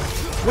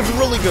 What's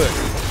really good?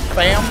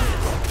 Fam?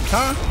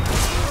 Huh?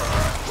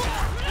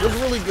 What's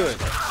really good?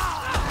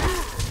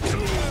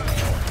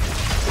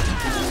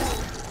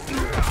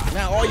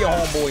 Now all your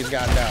homeboys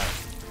got died.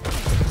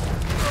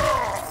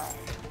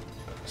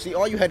 See,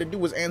 all you had to do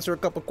was answer a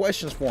couple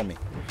questions for me.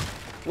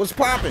 What's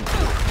poppin'?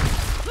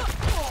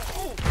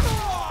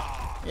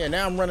 Yeah,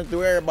 now I'm running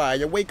through everybody.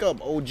 You wake up,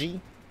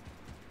 OG.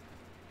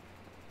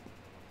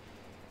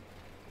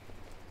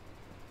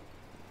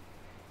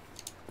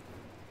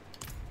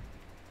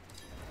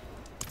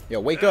 Yo,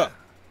 wake up.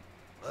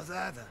 What's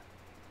that?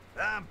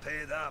 I'm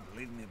paid up.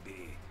 Leave me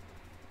be.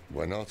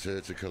 We're not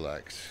here to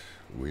collect.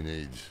 We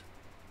need...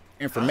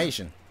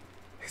 Information.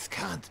 This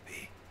can't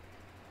be.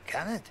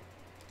 Can it?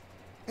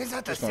 Is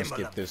that a Just gonna symbol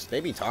skip of... this.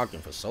 They be talking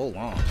for so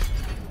long.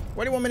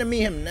 Where do you want me to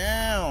meet him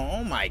now?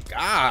 Oh my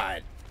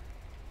god.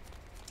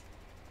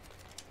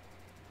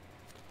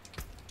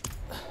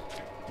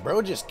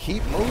 Bro, just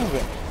keep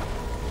moving.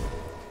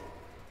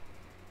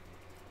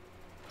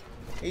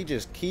 He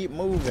just keep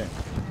moving.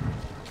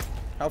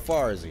 How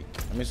far is he?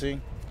 Let me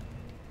see.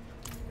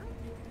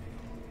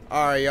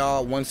 Alright,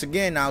 y'all. Once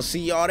again, I'll see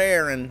y'all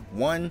there in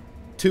 1,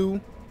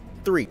 2,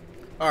 3.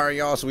 Alright,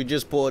 y'all. So we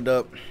just pulled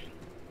up.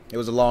 It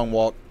was a long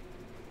walk.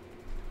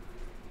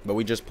 But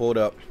we just pulled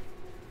up.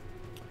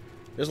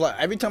 There's like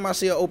every time I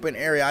see an open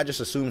area, I just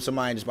assume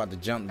somebody just about to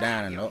jump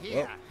down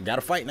and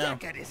gotta fight now.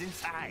 Deckard is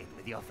inside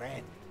with your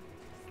friend.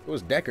 It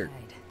was Deckard.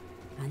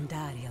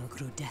 Andariel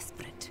grew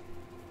desperate,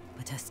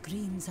 but her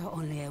screams are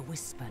only a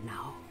whisper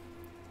now.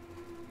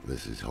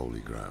 This is holy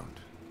ground.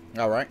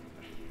 Alright.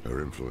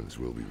 Her influence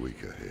will be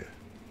weaker here.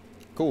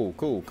 Cool,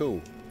 cool,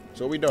 cool.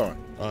 So what we doing?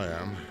 I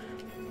am.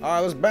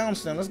 Alright, let's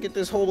bounce then. Let's get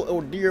this whole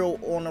ordeal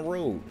on the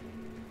road.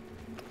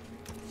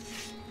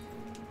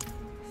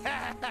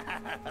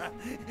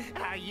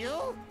 Are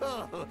you?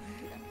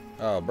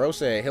 Oh, bro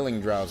said healing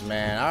drops,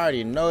 man. I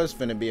already know it's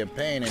finna be a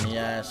pain in the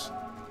ass.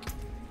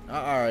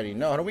 I already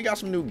know. We got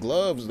some new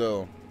gloves,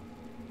 though.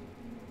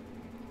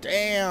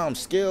 Damn,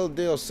 skill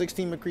deal.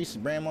 16 increases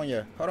Bram on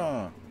you. Hold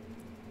on.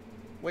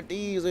 What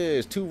these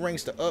is? 2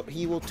 ranks to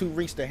upheaval, 2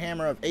 ranks to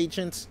hammer of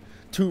ancients,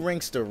 2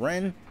 ranks to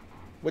Ren.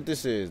 What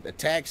this is?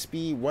 Attack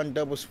speed, 1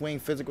 double swing,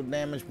 physical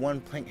damage,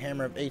 1 plank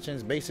hammer of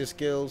ancients, basic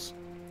skills.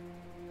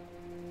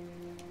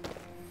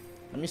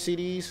 Let me see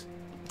these.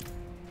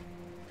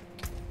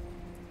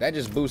 That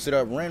just boosted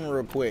up Ren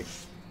real quick.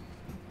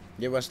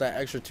 Give us that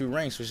extra 2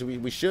 ranks.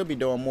 We should be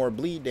doing more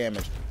bleed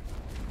damage.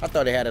 I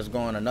thought they had us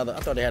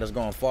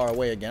going far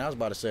away again. I was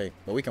about to say,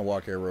 but we can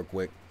walk here real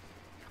quick.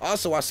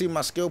 Also, I see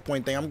my skill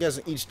point thing. I'm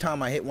guessing each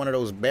time I hit one of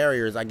those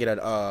barriers, I get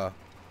a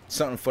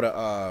something for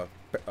the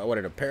what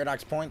are the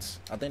paradox points?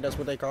 I think that's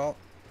what they call it.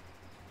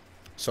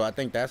 So I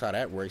think that's how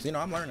that works. You know,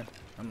 I'm learning.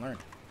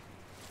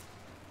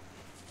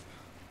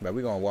 But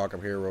we're gonna walk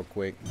up here real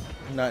quick.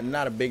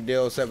 Not a big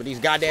deal except for these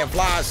goddamn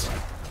flies.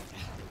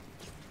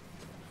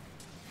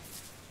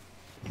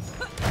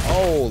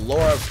 Oh,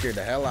 Laura scared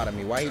the hell out of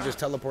me. Why he just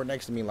teleport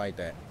next to me like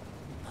that?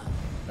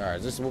 Alright,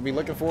 is this what we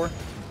looking for?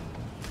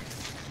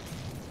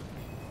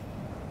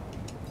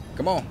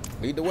 Come on,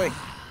 lead the way.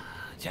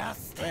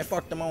 Man,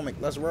 fuck the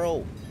moment. Let's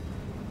roll.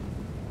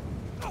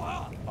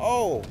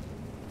 Oh.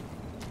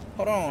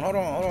 Hold on.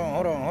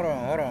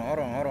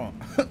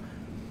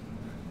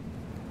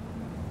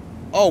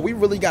 Oh, we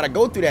really gotta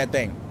go through that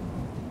thing.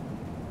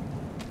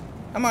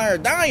 I'm out here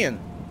dying.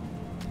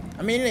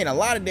 I mean, it ain't a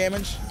lot of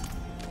damage.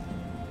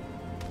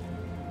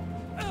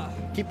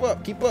 Keep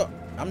up.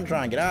 I'm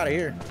trying to get out of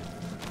here.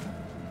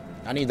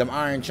 I need them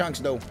iron chunks,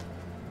 though.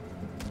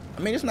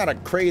 I mean, it's not a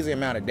crazy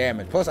amount of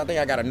damage. Plus, I think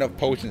I got enough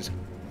potions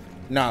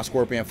Nah,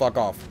 Scorpion, fuck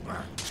off.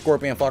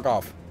 Scorpion, fuck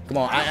off. Come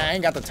on, I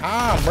ain't got the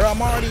time, bro.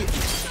 I'm already,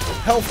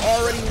 health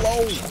already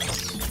low.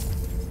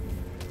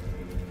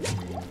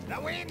 The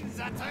winds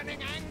are turning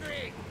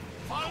angry.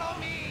 Follow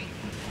me.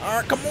 All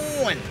right, come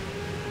on.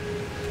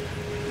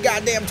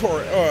 Goddamn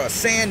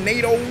sand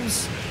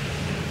nados.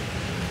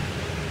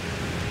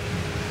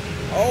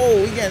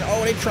 Oh,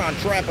 they trying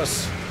to trap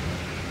us.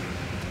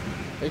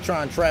 They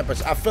trying to trap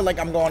us. I feel like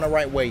I'm going the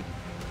right way.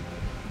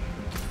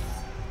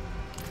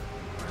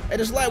 Hey,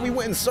 just like we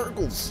went in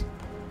circles.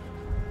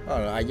 Oh,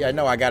 no, I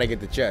know I gotta get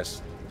the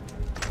chest.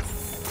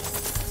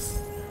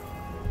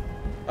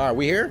 All right,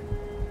 we here?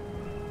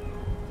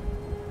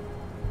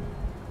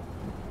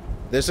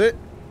 This it?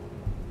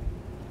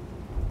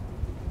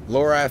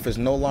 Loraf is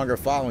no longer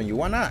following you.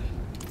 Why not?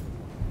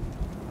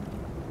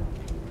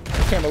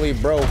 I can't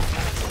believe bro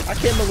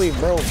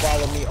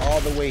followed me all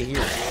the way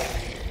here.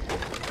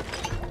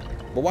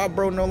 But why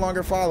bro no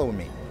longer following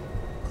me?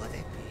 Could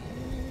it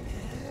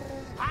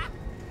be? Ah,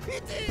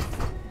 it is!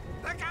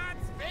 The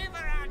gods favor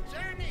our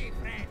journey,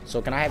 friend!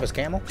 So can I have his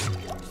camel?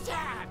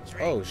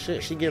 Oh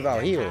shit, she give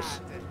out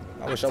heals.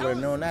 I wish I would have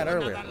known that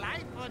earlier.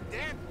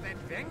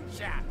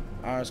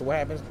 Alright, so what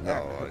happens?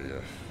 No,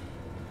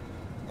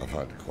 I've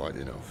had quite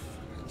enough.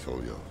 It's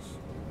all yours.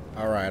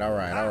 Alright. I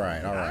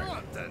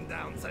won't turn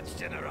down such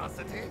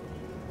generosity.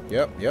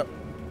 Yep.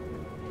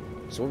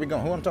 So where we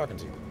going? Who I'm talking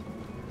to?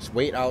 Just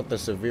wait out the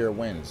severe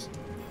winds.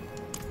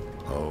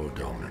 Oh,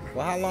 darn it.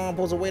 Well, how long am I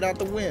supposed to wait out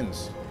the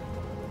winds?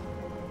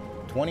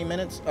 20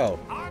 minutes? Oh.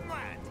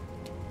 Onward!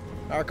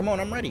 Alright, come on,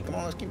 I'm ready. Come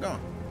on, let's keep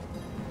going.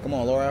 Come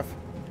on, Loraf.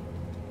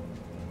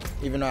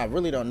 Even though I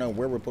really don't know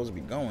where we're supposed to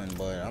be going,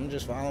 but I'm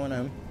just following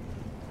him.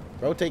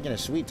 Bro taking a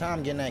sweet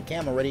time getting that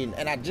camel ready.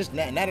 And I just,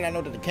 now that I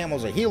know that the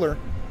camel's a healer.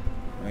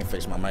 Let me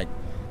fix my mic.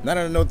 Now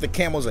that I know that the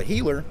camel's a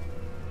healer,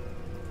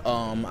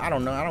 I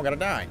don't know, I don't gotta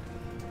die.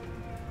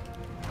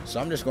 So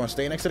I'm just gonna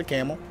stay next to the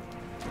camel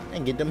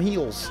and get them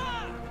heals.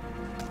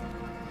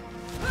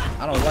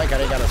 I don't like how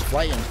they got us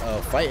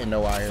fighting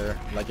though out here.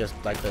 Like it's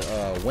like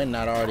the wind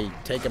not already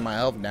taking my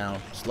health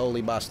down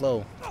slowly by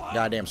slow.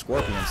 Goddamn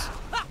scorpions.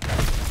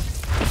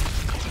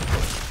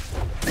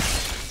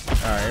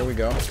 Alright, here we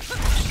go.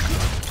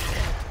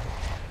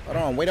 Hold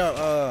on, wait up,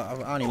 I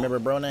don't even remember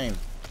bro name.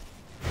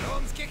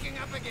 Rome's kicking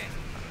up again.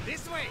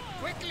 This way,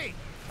 quickly.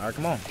 Alright,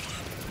 come on.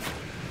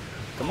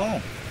 Come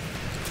on.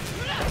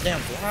 Damn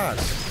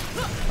flies.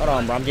 Hold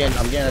on, bro. I'm getting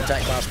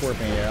attacked by a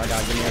scorpion here. I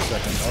gotta give me a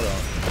second.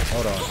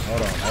 Hold on.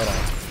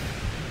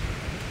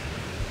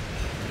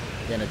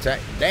 Getting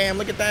attacked. Damn,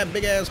 look at that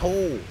big ass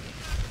hole.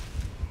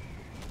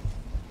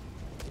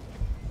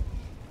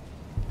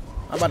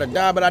 I'm about to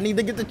die, but I need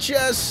to get the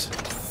chest.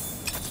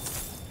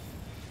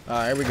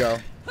 Alright, here we go.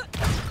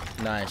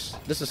 Nice.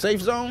 This a safe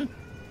zone?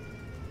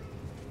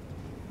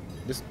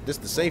 This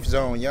the safe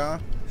zone, y'all.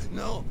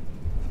 No,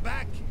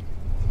 back.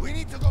 We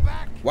need to go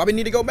back. Why we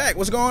need to go back?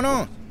 What's going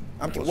on?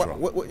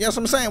 Yes,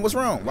 I'm saying. What's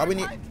wrong? Why we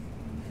need?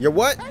 Your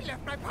what? I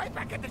left my pipe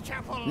back at the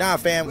chapel. Nah,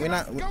 fam. Go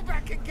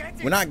back and get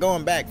it. We're not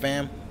going back,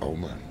 fam. Oh,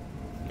 man.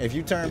 If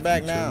you turn If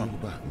back you now. turn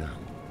back now,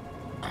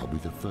 I'll be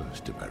the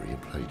first to bury a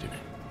blade in it.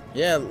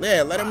 Yeah.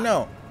 Let him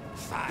know.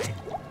 Fine.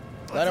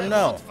 Let him I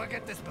know. won't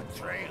forget this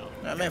betrayal.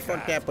 Nah, man,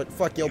 fuck that. But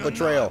fuck your You know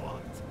betrayal. I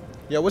won't.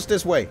 Yo, what's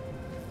this way?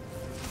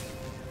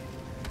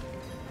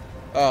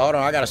 Oh, hold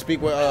on. I gotta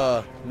speak with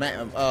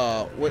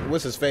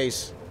what's his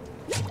face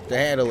to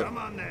handle it. Come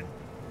on then.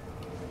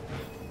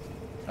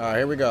 All right,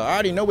 here we go. I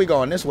already know we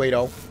going this way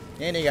though.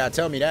 You ain't gotta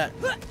tell me that.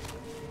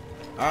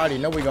 I already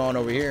know we going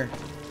over here.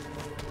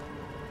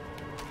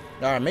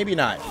 All right, maybe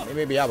not.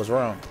 Maybe I was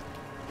wrong.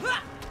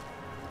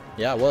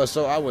 Yeah, I was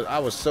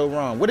so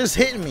wrong. What is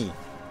hitting me?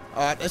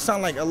 That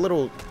sound like a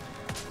little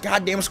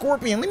goddamn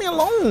scorpion. Leave me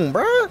alone,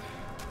 bruh.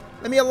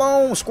 Leave me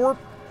alone, Scorp.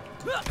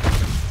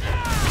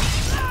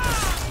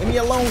 Leave me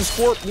alone,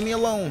 Scorp. Leave me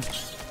alone.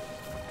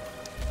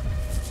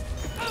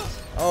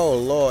 Oh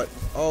Lord.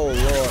 Oh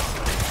Lord.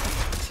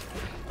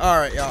 All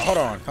right, y'all. Hold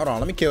on.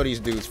 Let me kill these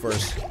dudes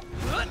first.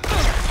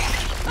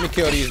 Let me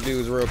kill these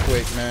dudes real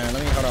quick, man.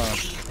 Hold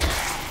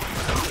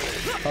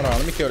on.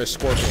 Let me kill this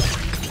scorpion.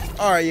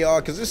 All right, y'all,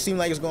 because this seems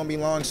like it's gonna be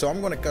long, so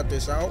I'm gonna cut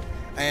this out,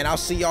 and I'll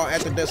see y'all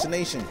at the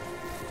destination.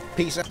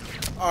 Peace out.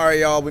 All right,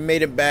 y'all. We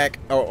made it back.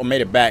 Or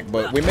made it back,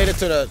 but we made it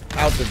to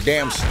out the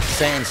damn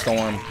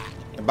sandstorm.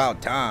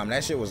 About time.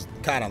 That shit was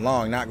kind of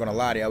long. Not gonna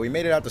lie to y'all. We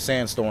made it out the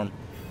sandstorm.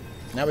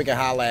 Now we can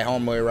holla at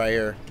homeboy right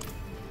here.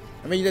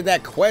 I mean, you did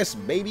that quest,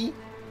 baby.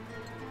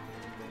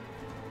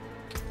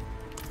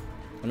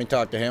 Let me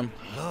talk to him.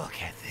 Look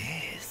at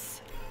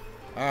this.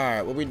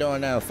 Alright, what we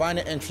doing now? Find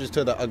an entrance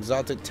to the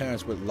exalted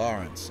terrace with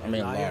Lawrence.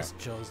 Elias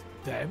chose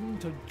them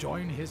to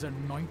join his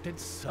anointed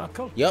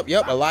circle? Yep.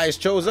 Elias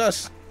chose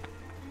us.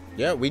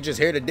 Yeah, we just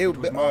here to do. It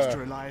was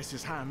Master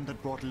Elias's hand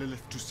that brought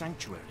Lilith to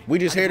Sanctuary. We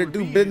just here to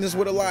do business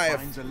with Elias.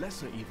 Finds a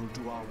lesser evil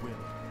to our will.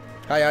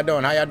 How y'all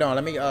doing?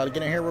 Let me get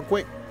in here real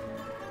quick.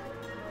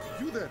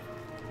 You there?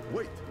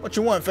 Wait. What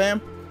you want,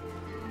 fam?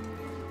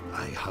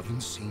 I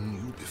haven't seen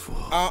you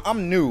before.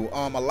 I'm new.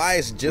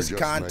 Elias just We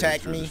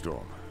contacted made it me. through the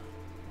storm.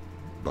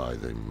 by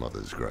the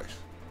Mother's grace.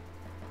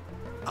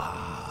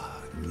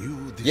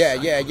 New Yeah.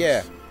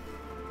 disciples.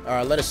 All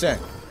right, let us in.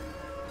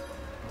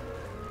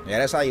 Yeah,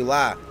 that's how you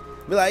lie.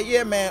 Be like,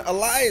 yeah, man,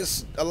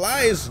 Elias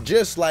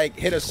just like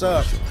hit us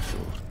up. Sure.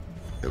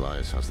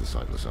 Elias has the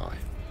sightless eye.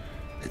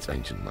 It's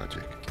ancient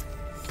magic.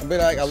 I'll be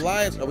like,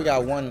 Elias, oh, we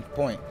got 1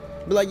 point.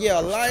 Be like, yeah,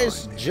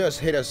 Elias just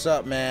hit us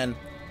up, man.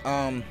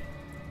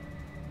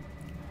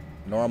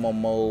 Normal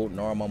mode.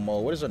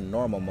 What is a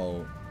normal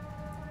mode?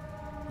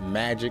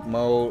 Magic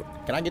mode.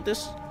 Can I get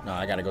this? No,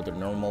 I gotta go through the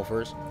normal mode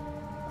first.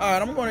 All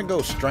right, I'm gonna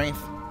go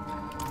strength.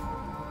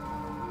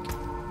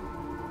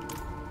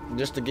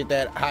 Just to get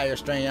that higher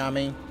strength, you know what I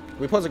mean?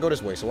 We're supposed to go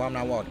this way, so why am I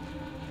not walking?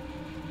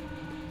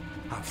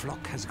 Our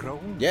flock has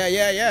grown.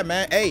 Yeah,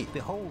 man. Hey.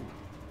 Behold,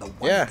 the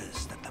Yeah.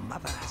 wonders that the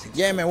Mother has in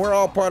Yeah, man, we're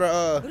all part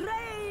of, Raise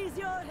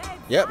your head.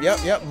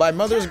 Yep. By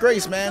Mother's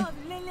grace, man.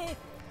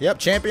 Yep,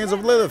 champions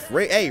of Lilith.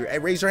 Hey,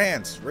 raise your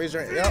hands. Raise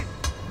your, yep.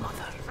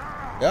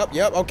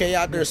 Yep. Okay,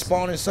 out there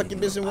spawning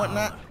succubus and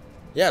whatnot.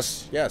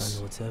 Yes.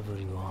 Whatever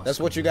you ask. That's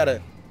what you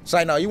gotta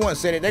say. No, you wouldn't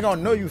say that. They're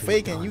gonna know you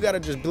faking. You gotta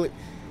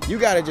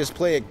just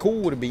play it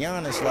cool, to be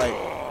honest. Like,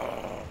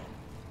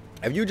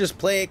 if you just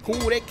play it cool,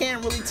 they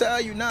can't really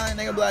tell you nothing.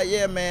 They gonna be like,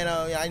 yeah, man,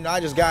 I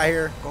just got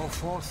here. Go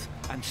forth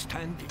and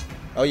stand.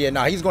 Oh yeah,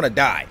 no, he's gonna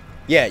die.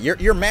 Yeah,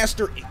 your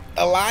master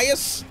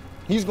Elias,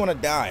 he's gonna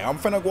die. I'm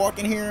finna walk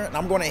in here and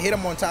I'm gonna hit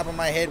him on top of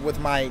my head with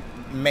my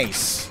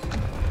mace.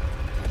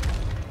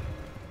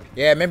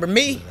 Yeah, remember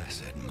me?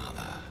 Blessed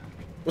Mother,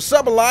 What's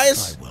up,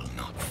 Elias? I will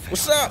not fail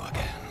What's up? you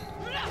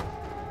again.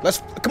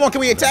 Let's come on.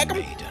 Can we attack him?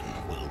 Maiden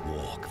will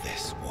walk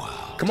this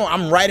world. Come on,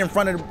 I'm right in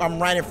front of.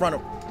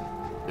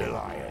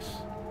 Elias.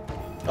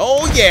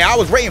 Oh yeah, I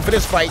was waiting for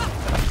this fight.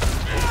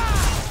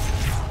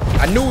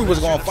 I knew we was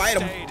gonna fight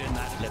him. Stayed in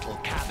that little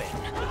cabin,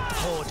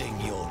 hoarding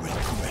your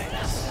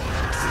regrets.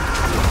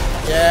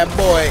 Yeah,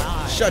 boy,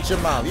 shut your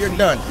mouth. You're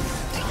done.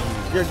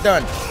 You're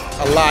done,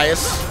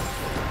 Elias.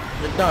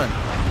 You're done.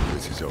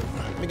 This is over.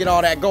 Let me get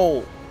all that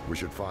gold. We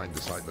should find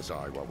the sightless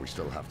eye while we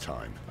still have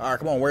time. All right,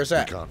 come on. Where's We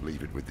that? can't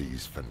leave it with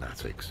these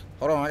fanatics.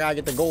 Hold on, I gotta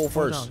get the gold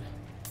Hold first. on.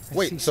 I see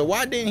Wait, so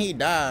why didn't he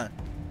die?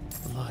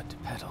 blood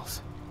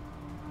petals.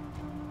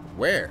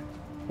 Where?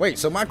 Wait,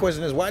 so my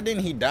question is, why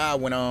didn't he die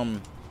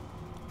when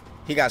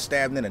he got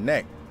stabbed in the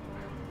neck?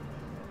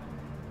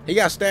 He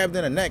got stabbed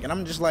in the neck, and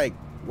I'm just like,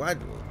 what?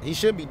 He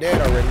should be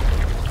dead already.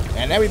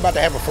 And then we about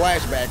to have a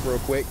flashback real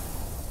quick.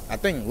 I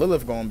think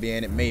Lilith gonna be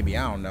in it, maybe.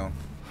 I don't know.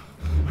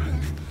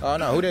 Oh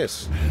no, who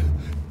this?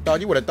 Thought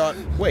you would have thought.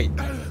 Wait.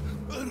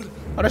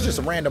 Oh, that's just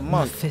a random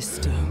monk.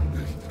 Mephisto.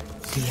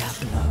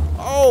 Diablo.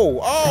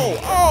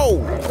 Oh,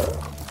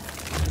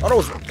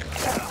 those.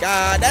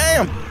 God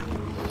damn.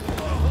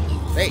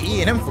 They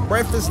eating him for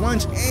breakfast,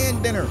 lunch,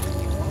 and dinner.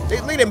 They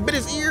him bit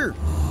his ear.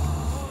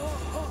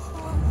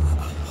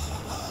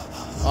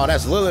 Oh,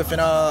 that's Lilith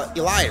and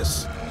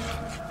Elias.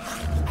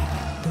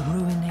 The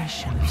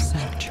ruination of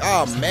sanctuaries.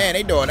 Oh man,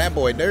 they doing that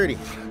boy dirty.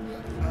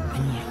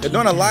 They're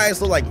doing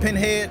Elias look like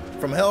Pinhead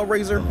from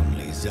Hellraiser.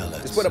 Only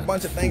zealots. Just put a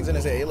bunch of things in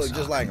his head. He look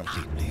just like him.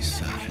 Deeply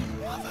certain,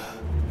 Mother.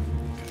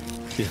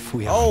 If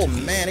we are Oh to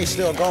be man, they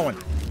still going.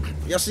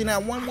 Y'all see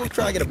that one wolf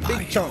trying to get a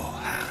big chunk.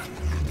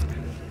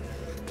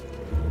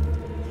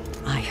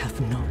 I have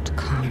not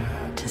come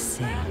to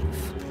save.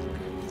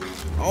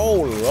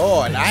 Oh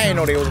Lord, I didn't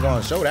know they was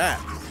gonna show that.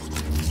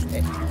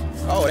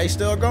 Oh, they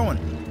still going.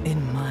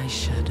 In my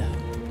shadow,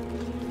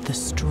 the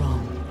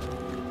strong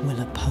will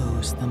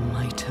oppose the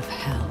might of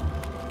hell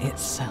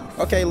itself.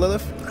 Okay,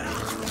 Lilith.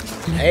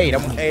 Hey,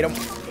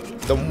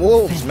 them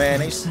wolves, man.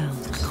 They,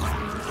 Themselves.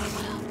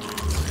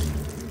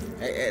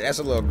 hey, that's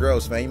a little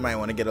gross, man. You might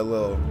want to get a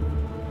little,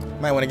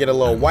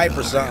 wipe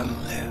or something.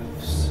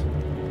 lives,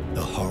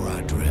 the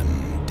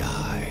Horadrim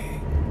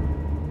die.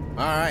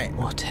 All right,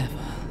 Whatever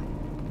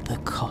the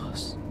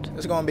cost.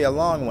 it's gonna be a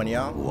long one,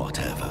 y'all.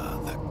 Whatever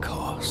the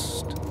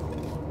cost.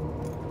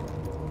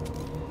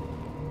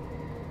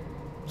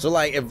 So,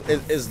 like,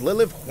 is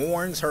Lilith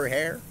horns her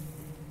hair?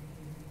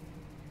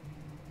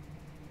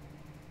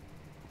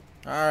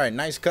 All right,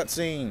 nice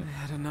cutscene. I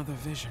had another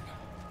vision.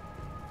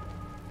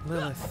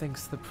 Lilith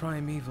thinks the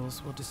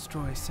primevals will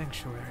destroy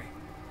Sanctuary.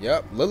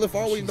 Yep, Lilith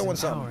always She's doing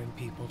something. empowering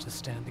people to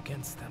stand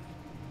against them.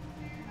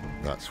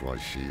 That's why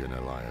she and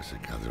Elias are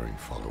gathering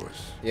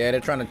followers. Yeah, they're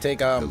trying to take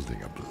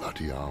Building a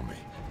bloody army.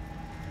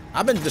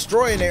 I've been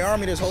destroying their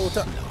army this whole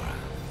time.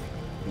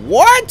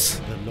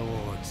 What? The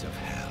lords of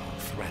hell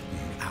threaten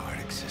our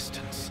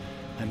existence,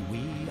 and we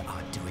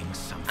are doing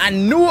something. I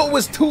knew it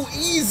was too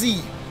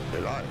easy.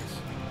 Elias,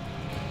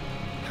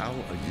 how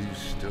are you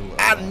still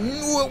I alive?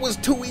 knew it was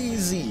too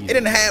easy. It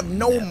didn't have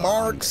no Never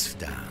marks.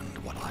 understand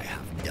what I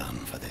have done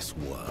for this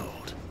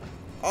world.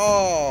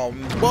 Oh,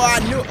 boy, I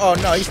knew. Oh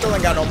no, he still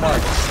ain't got no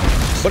marks.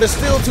 But it's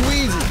still too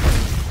easy.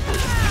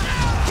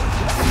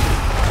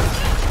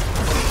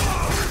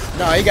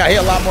 No, he got hit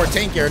a lot more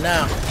tankier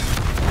now.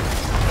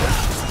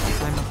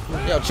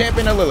 Yo,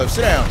 champion of Lilith,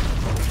 sit down.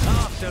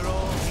 After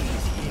all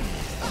these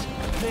years,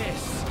 this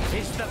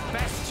is the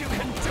best you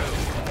can do.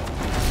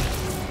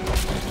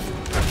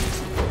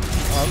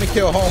 Let me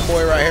kill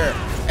homeboy right here.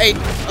 Hey,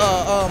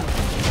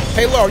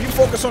 hey, Laura, you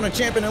focus on the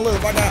champion and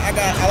Lilith. I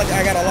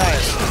got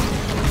Elias.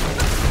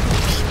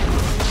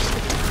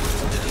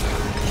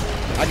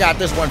 I got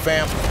this one,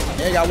 fam.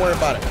 You ain't got to worry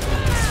about it.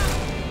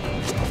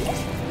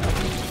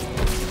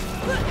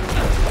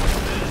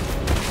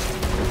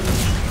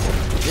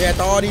 Yeah,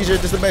 after all these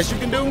years, this is the best you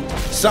can do?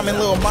 Summon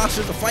little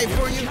monsters to fight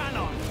for you?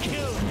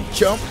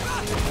 Chump.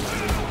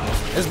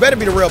 This better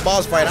be the real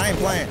boss fight. I ain't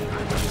playing.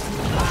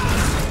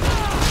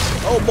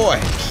 Oh, boy.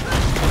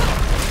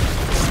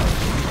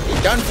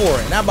 He done for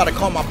it. Now I'm about to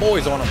call my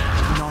boys on him.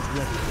 Not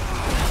ready.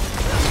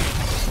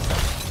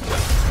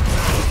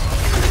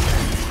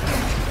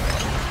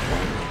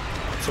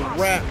 It's a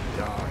wrap.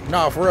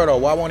 No, for real though.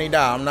 Why won't he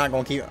die? I'm not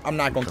gonna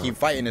keep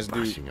fighting this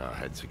dude. Bashing our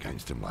heads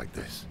against him like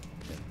this.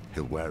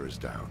 He'll wear us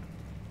down.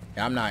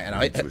 I'm not. And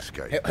Need to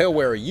escape. he'll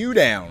wear you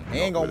down. He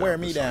ain't Not gonna wear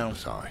without me the down.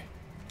 sight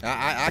of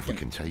I If we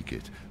can. can take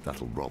it,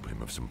 that'll rob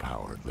him of some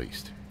power at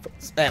least.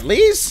 At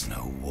least.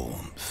 No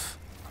warmth.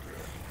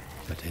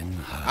 But in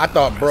her I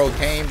thought bro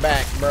came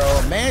back,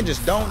 bro. Man,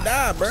 just don't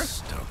die, bro.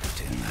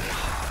 stoked in their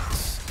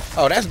hearts.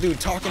 Oh, that's dude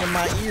talking in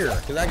my ear.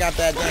 Cause I got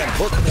that damn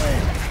book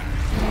playing.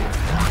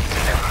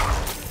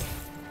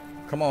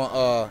 Come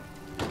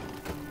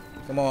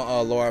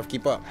on, Laura,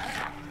 keep up.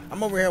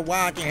 I'm over here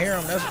while I can hear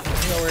him. That's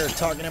he over here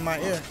talking in my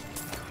ear.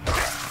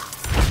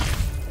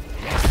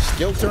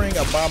 Skeltering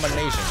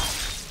abomination.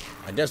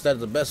 I guess that's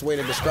the best way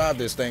to describe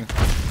this thing.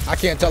 I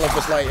can't tell if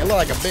it's like, it look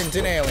like a Ben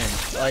 10 alien,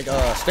 like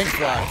stink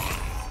fly.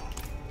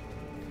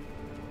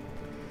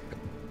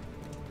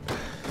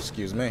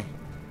 Excuse me.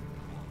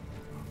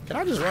 Can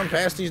I just run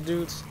past these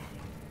dudes?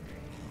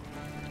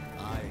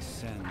 I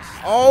sense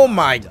Oh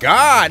my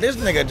God, this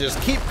nigga just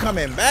keep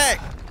coming back.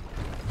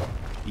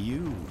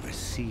 you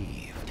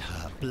received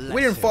her blessed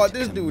We done fought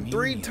this dude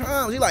 3 communion.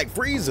 times. He like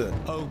Frieza.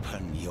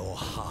 Open your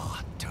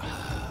heart to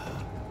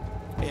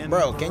her.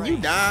 Bro, can you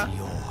Embrace die?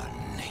 your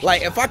nature.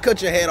 Like, if I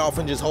cut your head off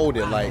and just hold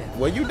it, like,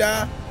 will you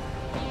die?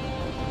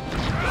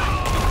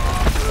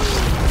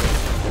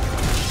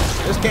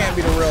 This can't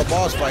be the real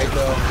boss fight,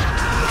 though.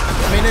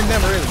 I mean, it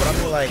never is, but I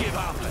mean, like,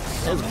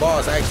 his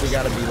boss actually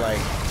got to be like,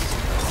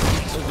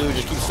 this dude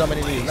just keeps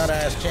summoning these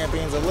nut-ass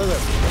champions of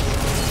Lilith.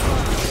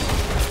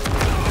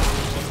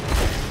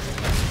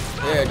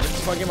 Yeah,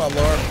 just fuck him up,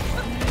 Lord.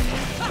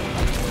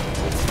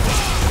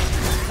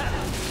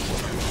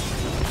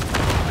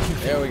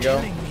 There we go.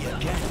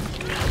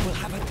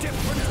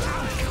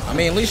 I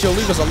mean, at least you'll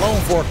leave us alone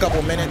for a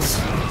couple minutes.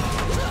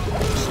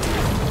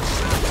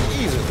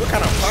 Jesus, what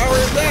kind of power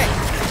is that?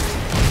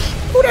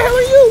 Who the hell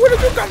are you? Where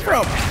did you come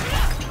from?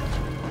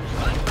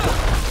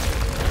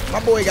 My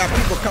boy got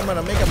people coming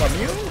to make him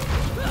immune?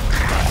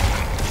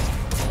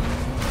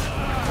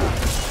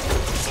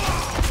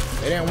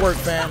 It didn't work,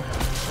 fam.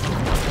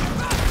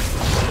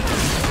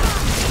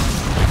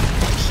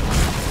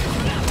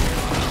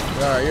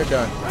 Alright, you're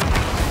done.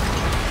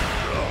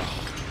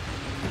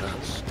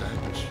 That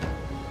stench.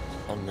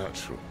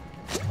 Unnatural.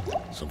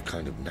 Some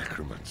kind of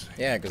necromancy.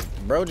 Yeah, because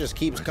bro just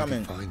keeps Where did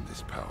he coming. find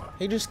this power?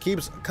 He just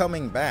keeps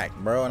coming back,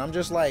 bro. And I'm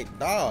just like,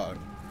 dog,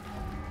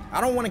 I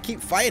don't want to keep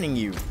fighting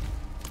you.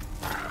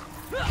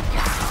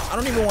 I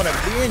don't even want to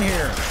be in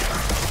here.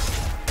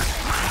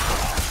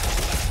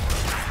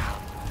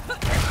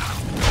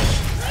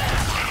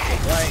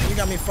 Like, you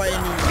got me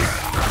fighting these,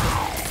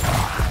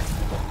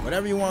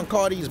 whatever you want to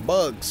call these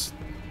bugs.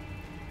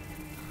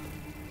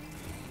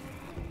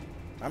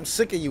 I'm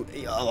sick of you,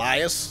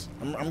 Elias.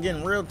 I'm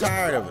getting real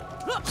tired of it.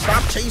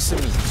 Stop chasing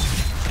me.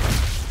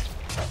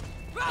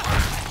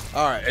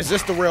 All right, is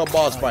this the real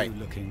boss Are fight? you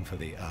looking for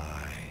the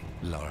eye,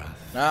 Laura?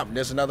 Nah,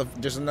 just another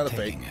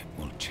fake. Taking it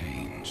will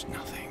change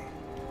nothing.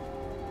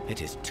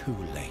 It is too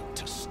late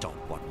to stop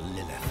what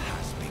Lilith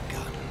has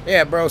begun.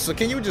 Yeah, bro. So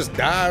can you just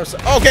die? Or so?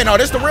 Okay, no,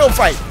 this the real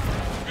fight.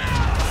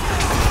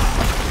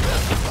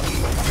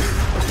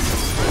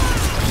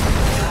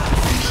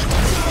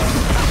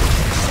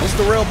 This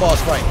the real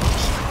boss fight.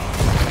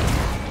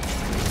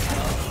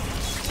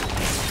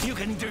 You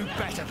can do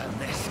better than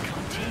this,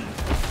 can't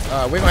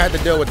you? We're gonna have to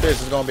deal with this.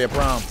 It's gonna be a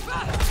problem.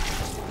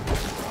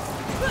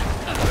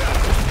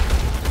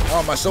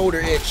 Oh, my shoulder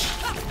itch.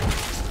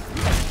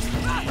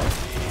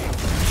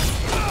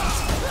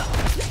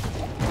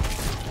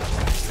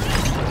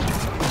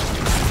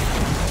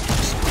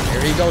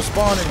 Here he goes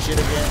spawning shit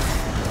again.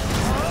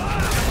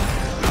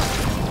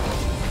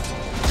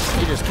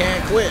 He just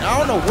can't quit. I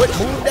don't know what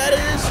move that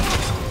is.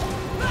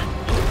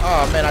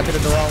 Oh man, I did it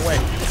the wrong way.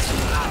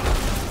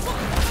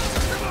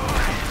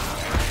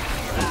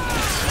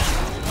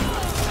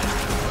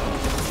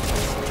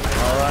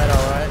 All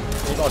right.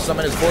 You gonna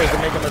summon his boys to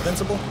make him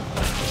invincible?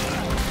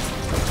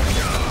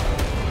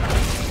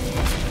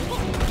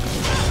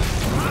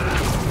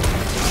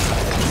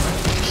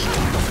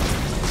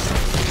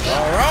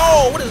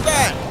 Oh, what is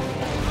that?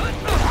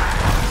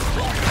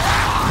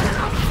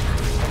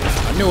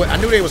 I knew it. I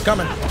knew they was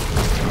coming.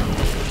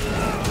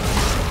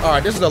 All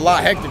right, this is a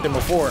lot hectic than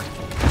before.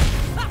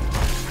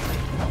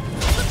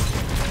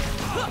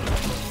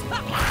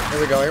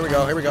 Here we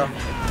go.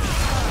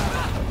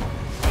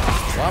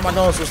 Why am I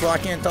going so slow? I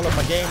can't tell if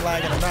my game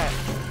lagging or not.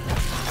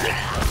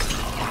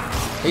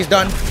 He's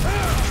done.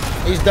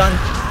 He's done.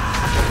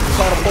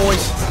 Call the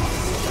boys.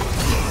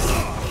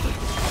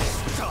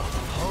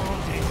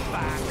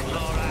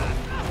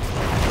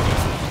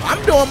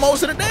 I'm doing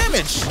most of the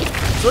damage.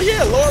 So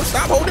yeah, Lord,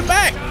 stop holding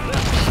back.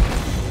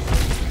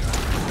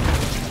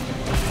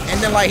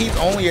 And then like he's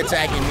only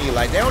attacking me.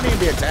 Like they don't even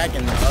be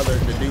attacking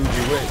the dudes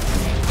you with.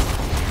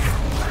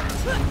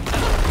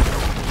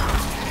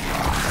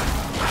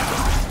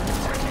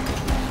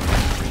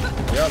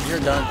 Yup, you're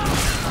done.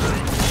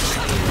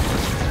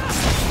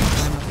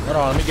 Hold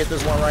on, let me get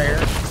this one right here.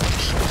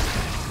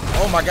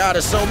 Oh my god,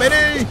 there's so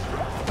many!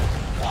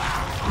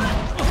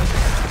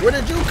 Where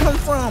did you come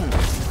from?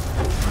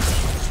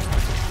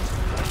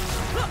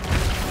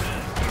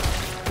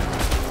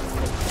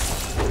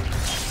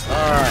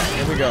 Alright,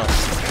 here we go.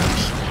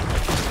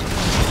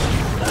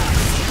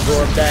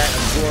 Absorb that,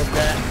 absorb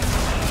that.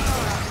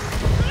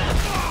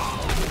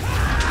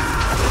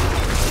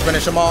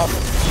 Finish him off.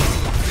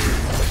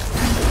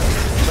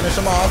 Finish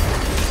him off.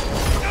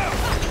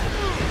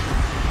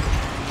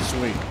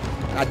 Sweet.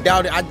 I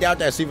doubt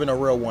that's even a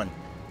real one.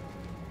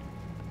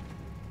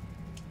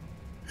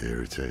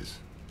 Here it is.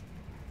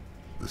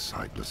 The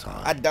sightless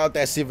eye. I doubt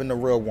that's even the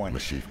real one. The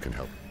chief can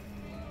help.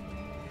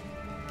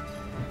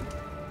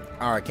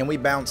 Alright, can we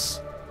bounce?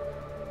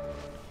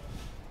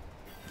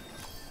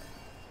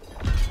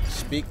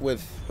 Speak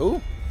with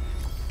who?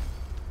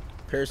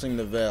 Piercing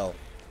the veil.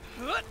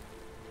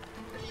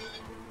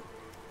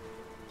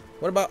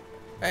 What about?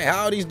 Hey,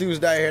 how are these dudes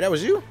die here? That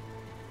was you?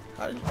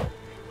 How did you?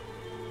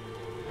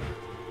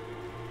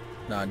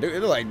 Nah, dude, it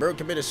look like bro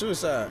committed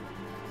suicide.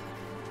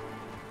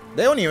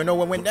 They don't even know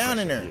what went down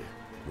in there.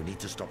 We need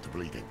to stop the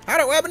bleeding.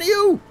 How'd it happen to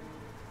you?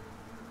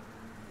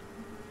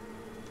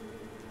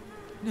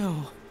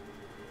 No.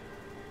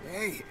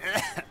 Hey,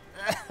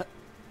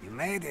 you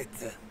made it.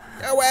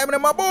 That what happened to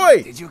my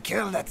boy? Did you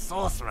kill that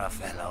sorcerer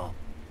fellow?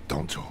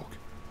 Don't talk.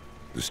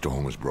 The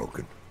storm was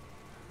broken.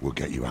 We'll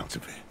get you out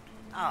of here.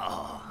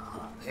 Oh,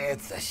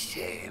 it's a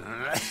shame.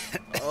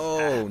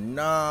 Oh,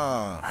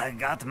 nah. I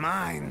got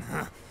mine.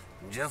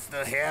 Just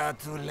a hair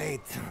too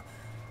late.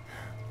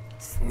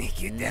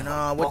 Sneaky devil.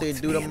 Nah, what they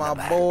poked do me to in my the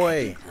back.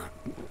 boy?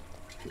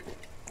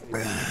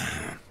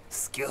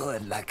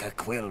 Skewered like a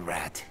quill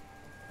rat.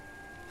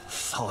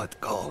 So it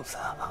goes.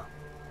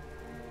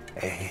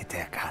 Hey,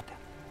 Deckard.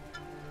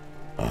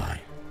 Aye.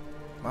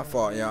 My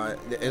fault, y'all.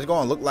 It's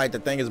gonna look like the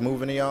thing is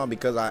moving to y'all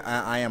because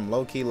I am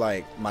low key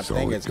like my So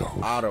thing it is goes.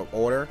 out of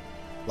order,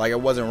 like it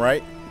wasn't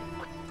right.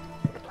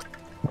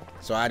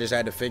 So I just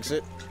had to fix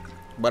it.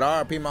 But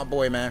RP my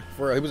boy, man,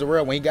 for real, he was a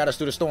real one. He got us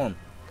through the storm.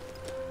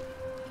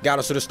 Got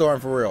us through the storm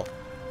for real.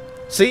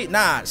 See,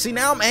 now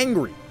I'm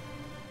angry.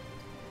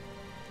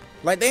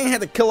 Like they ain't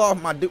had to kill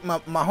off my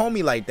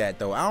homie like that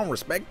though. I don't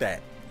respect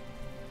that.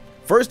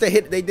 First they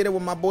did it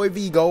with my boy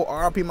Vigo.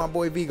 RP my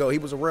boy Vigo. He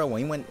was a real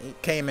one. He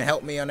came and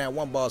helped me on that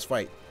one boss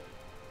fight.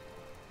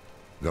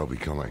 They'll be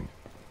coming.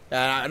 No,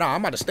 I'm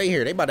about to stay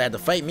here. They about to have to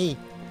fight me.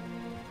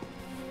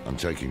 I'm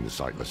taking the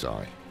sightless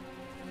eye.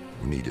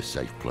 We need a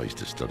safe place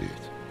to study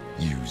it.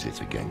 Use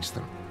it against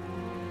them.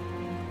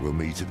 We'll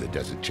meet at the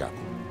desert chapel.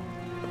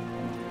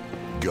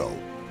 Go.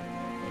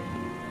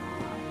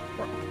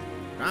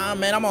 Nah,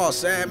 man, I'm all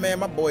sad, man.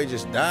 My boy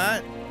just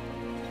died.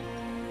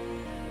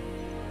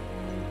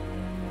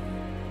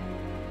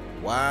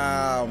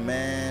 Wow,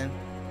 man.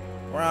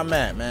 Where I'm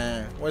at,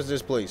 man. Where's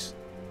this place?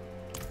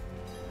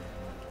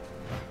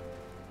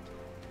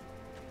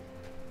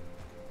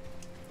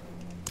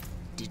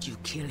 Did you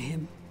kill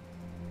him?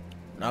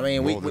 I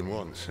mean, More than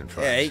once, in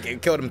fact. yeah, he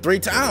killed him 3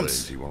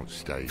 times. He won't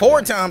stay.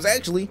 4 times,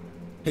 actually.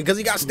 Because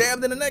he got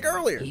stabbed in the neck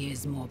earlier. He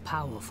is more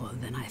powerful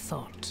than I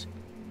thought.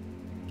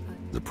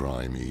 The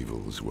prime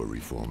evils were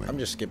reforming. I'm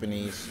just skipping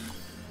these.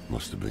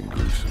 Must have been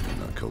gruesome in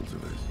that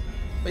cultivate.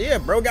 But yeah,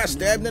 bro got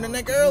stabbed in the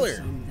neck earlier.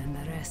 Than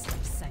the rest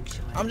of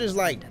Sanctuary. I'm just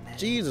like,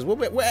 Jesus,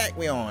 what act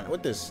we on?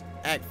 What this?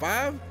 Act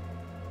 5?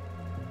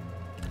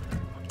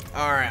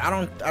 All right,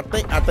 I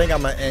think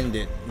I'm gonna end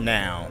it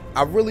now.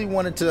 I really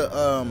wanted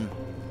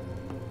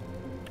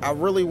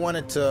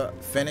to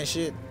finish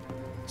it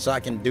so I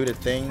can do the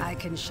thing, I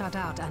can shut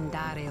out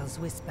Andario's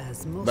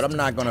whispers most but I'm of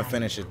not the gonna time,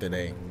 finish it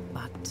today.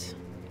 But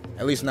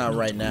At least not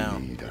right now.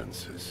 We need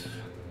answers.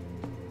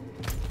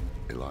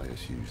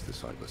 Elias used the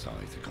sightless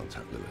eye to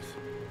contact Lilith.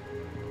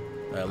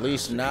 At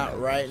least not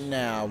right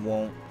now. I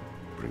won't.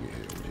 Bring it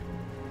here, would you?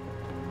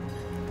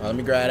 Let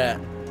me grab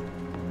that.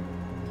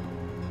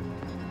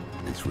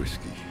 It's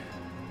risky,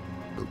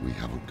 but we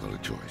haven't got a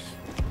choice.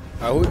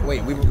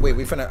 Wait, we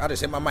finna. I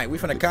just hit my mic. We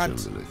finna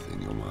Picture Lilith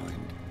in your mind.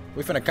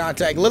 We finna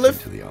contact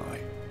Lilith. To the eye.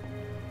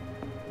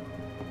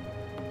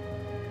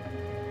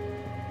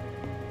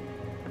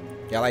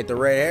 Y'all like the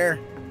red hair?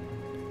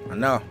 I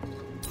know.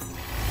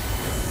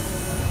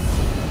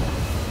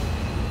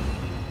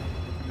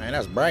 Man,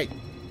 that's bright.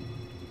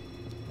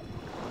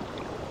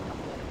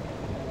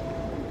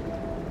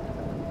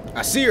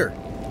 I see her.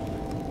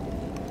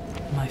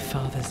 my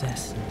father's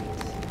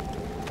essence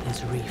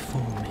is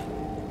reforming.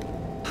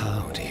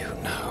 How do you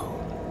know?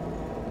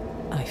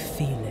 I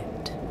feel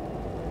it.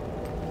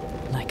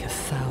 Like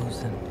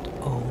 1,000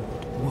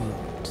 old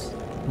wounds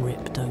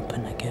ripped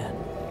open again.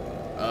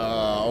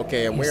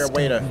 Okay, a He's weird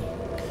way still to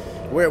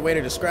weak, weird way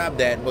to describe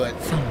that, but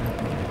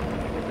vulnerable.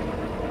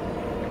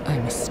 I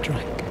must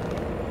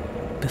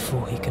strike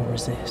before he can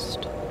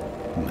resist.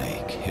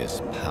 Make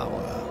his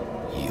power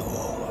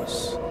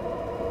yours.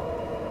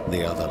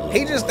 The other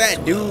he just that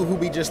lords dude will- who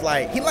be just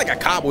like, he like a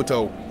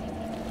Kabuto.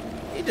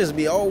 He just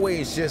be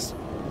always just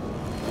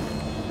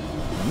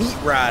meat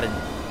riding.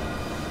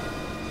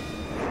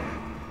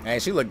 Hey,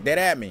 she looked dead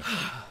at me.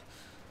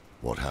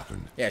 What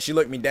happened? Yeah, she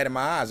looked me dead in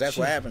my eyes. That's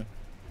what happened.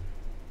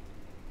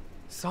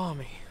 Saw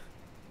me.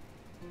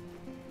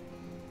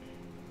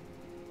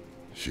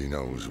 She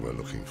knows we're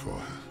looking for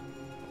her.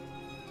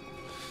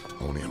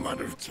 Only a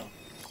matter of time.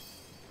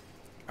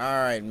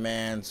 Alright,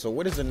 man. So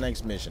what is the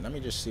next mission? Let me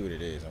just see what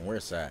it is and where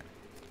it's at.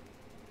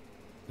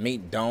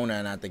 Meet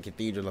Donan at the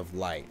Cathedral of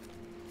Light.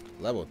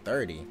 Level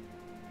 30.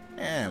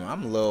 Damn,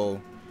 I'm a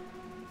little...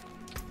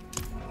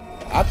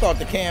 I thought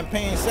the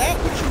campaign sat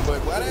with you,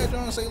 but why did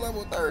John say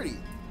level 30?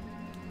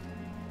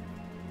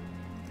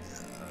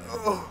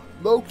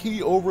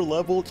 Low-key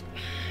over-leveled.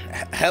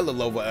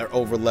 Hella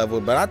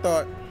over-leveled, but I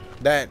thought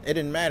that it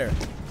didn't matter.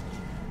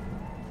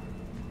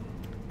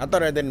 I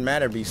thought it didn't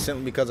matter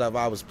simply because of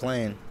how I was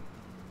playing.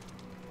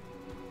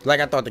 Like,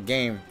 I thought the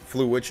game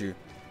flew with you.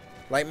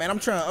 Like, man, I'm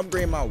trying to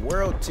upgrade my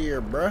world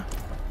tier, bruh.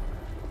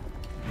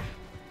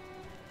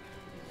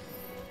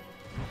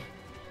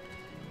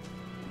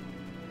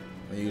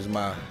 I use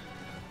my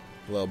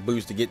little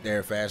boost to get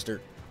there faster.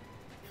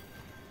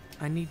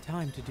 I need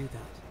time to do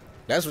that.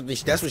 That's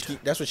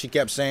what she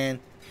kept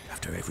saying.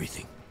 After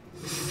everything.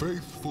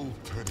 Faithful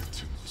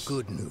penitence.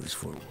 Good news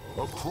for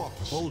A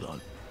prophecy. Hold on.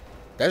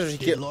 That's what she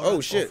kept. Oh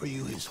shit. Offer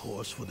you his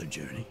horse for the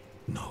journey?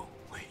 No,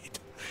 wait.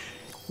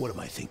 What am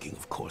I thinking?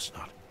 Of course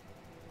not.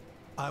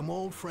 I'm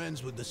old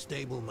friends with the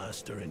stable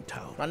master in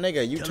town. My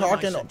nigga, you Tell him I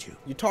talking sent you.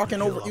 you talking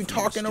He'll over offer you you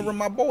talking over steed.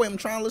 my boy. I'm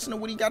trying to listen to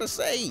what he gotta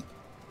say.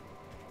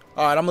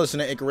 Alright, I'm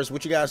listening, Icarus.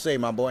 What you gotta say,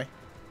 my boy?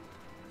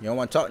 You don't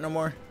want to talk no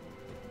more?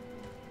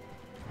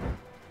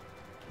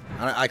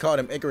 I called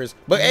him Icarus.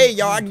 But hey,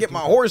 y'all, I can get my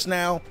horse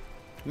now.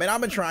 Man,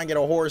 I've been trying to get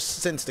a horse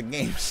since the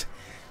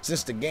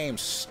game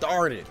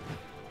started.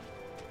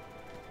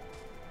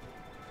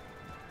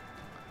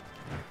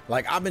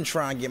 Like, I've been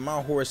trying to get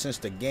my horse since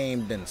the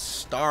game then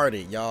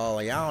started, y'all.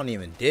 Like, I don't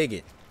even dig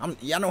it.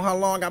 Y'all know how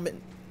long I've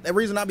been... The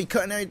reason I be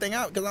cutting everything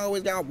out, because I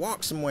always gotta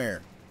walk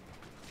somewhere.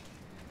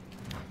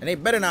 And they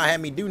better not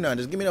have me do nothing.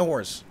 Just give me the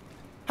horse.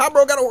 How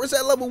bro got a horse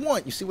at level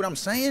 1? You see what I'm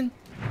saying?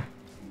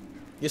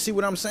 You see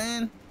what I'm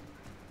saying?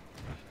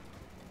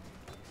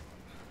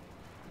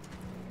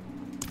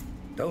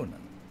 Donut.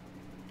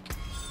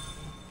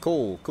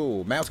 Cool,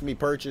 cool. Mounts can be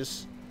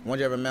purchased. Once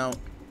you have a mount,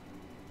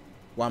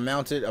 while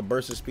mounted, a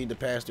burst of speed to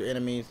pass through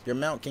enemies. Your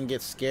mount can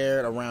get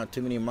scared around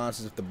too many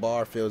monsters. If the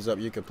bar fills up,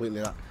 you're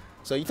completely not.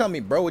 So you telling me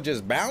bro would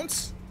just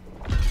bounce?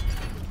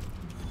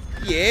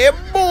 Yeah,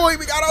 boy,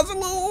 we got us a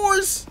little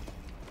horse.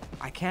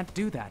 I can't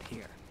do that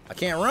here. I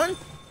can't run?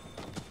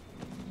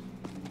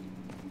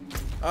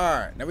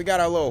 Alright, now we got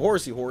our little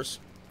horsey horse.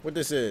 What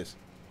this is?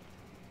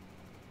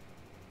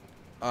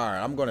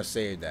 Alright, I'm gonna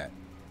save that.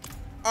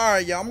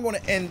 Alright, y'all, I'm gonna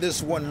end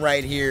this one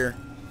right here.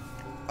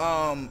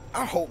 I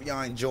hope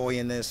y'all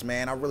enjoying this,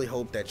 man. I really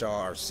hope that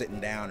y'all are sitting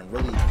down and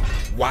really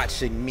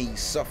watching me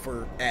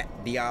suffer at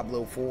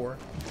Diablo 4.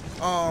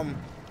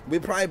 We'll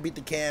probably beat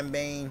the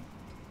campaign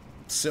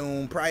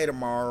soon, probably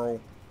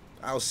tomorrow.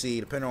 I'll see,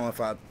 depending on if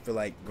I feel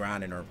like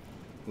grinding or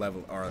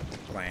level or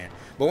playing.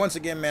 But once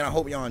again, man, I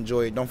hope y'all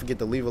enjoy it. Don't forget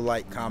to leave a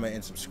like, comment,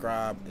 and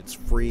subscribe. It's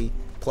free.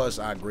 Plus,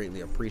 I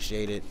greatly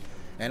appreciate it.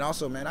 And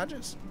also, man, I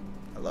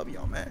love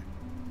y'all, man.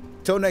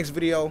 Till next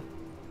video,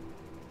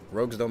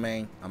 Rogues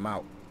Domain, I'm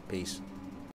out. Peace.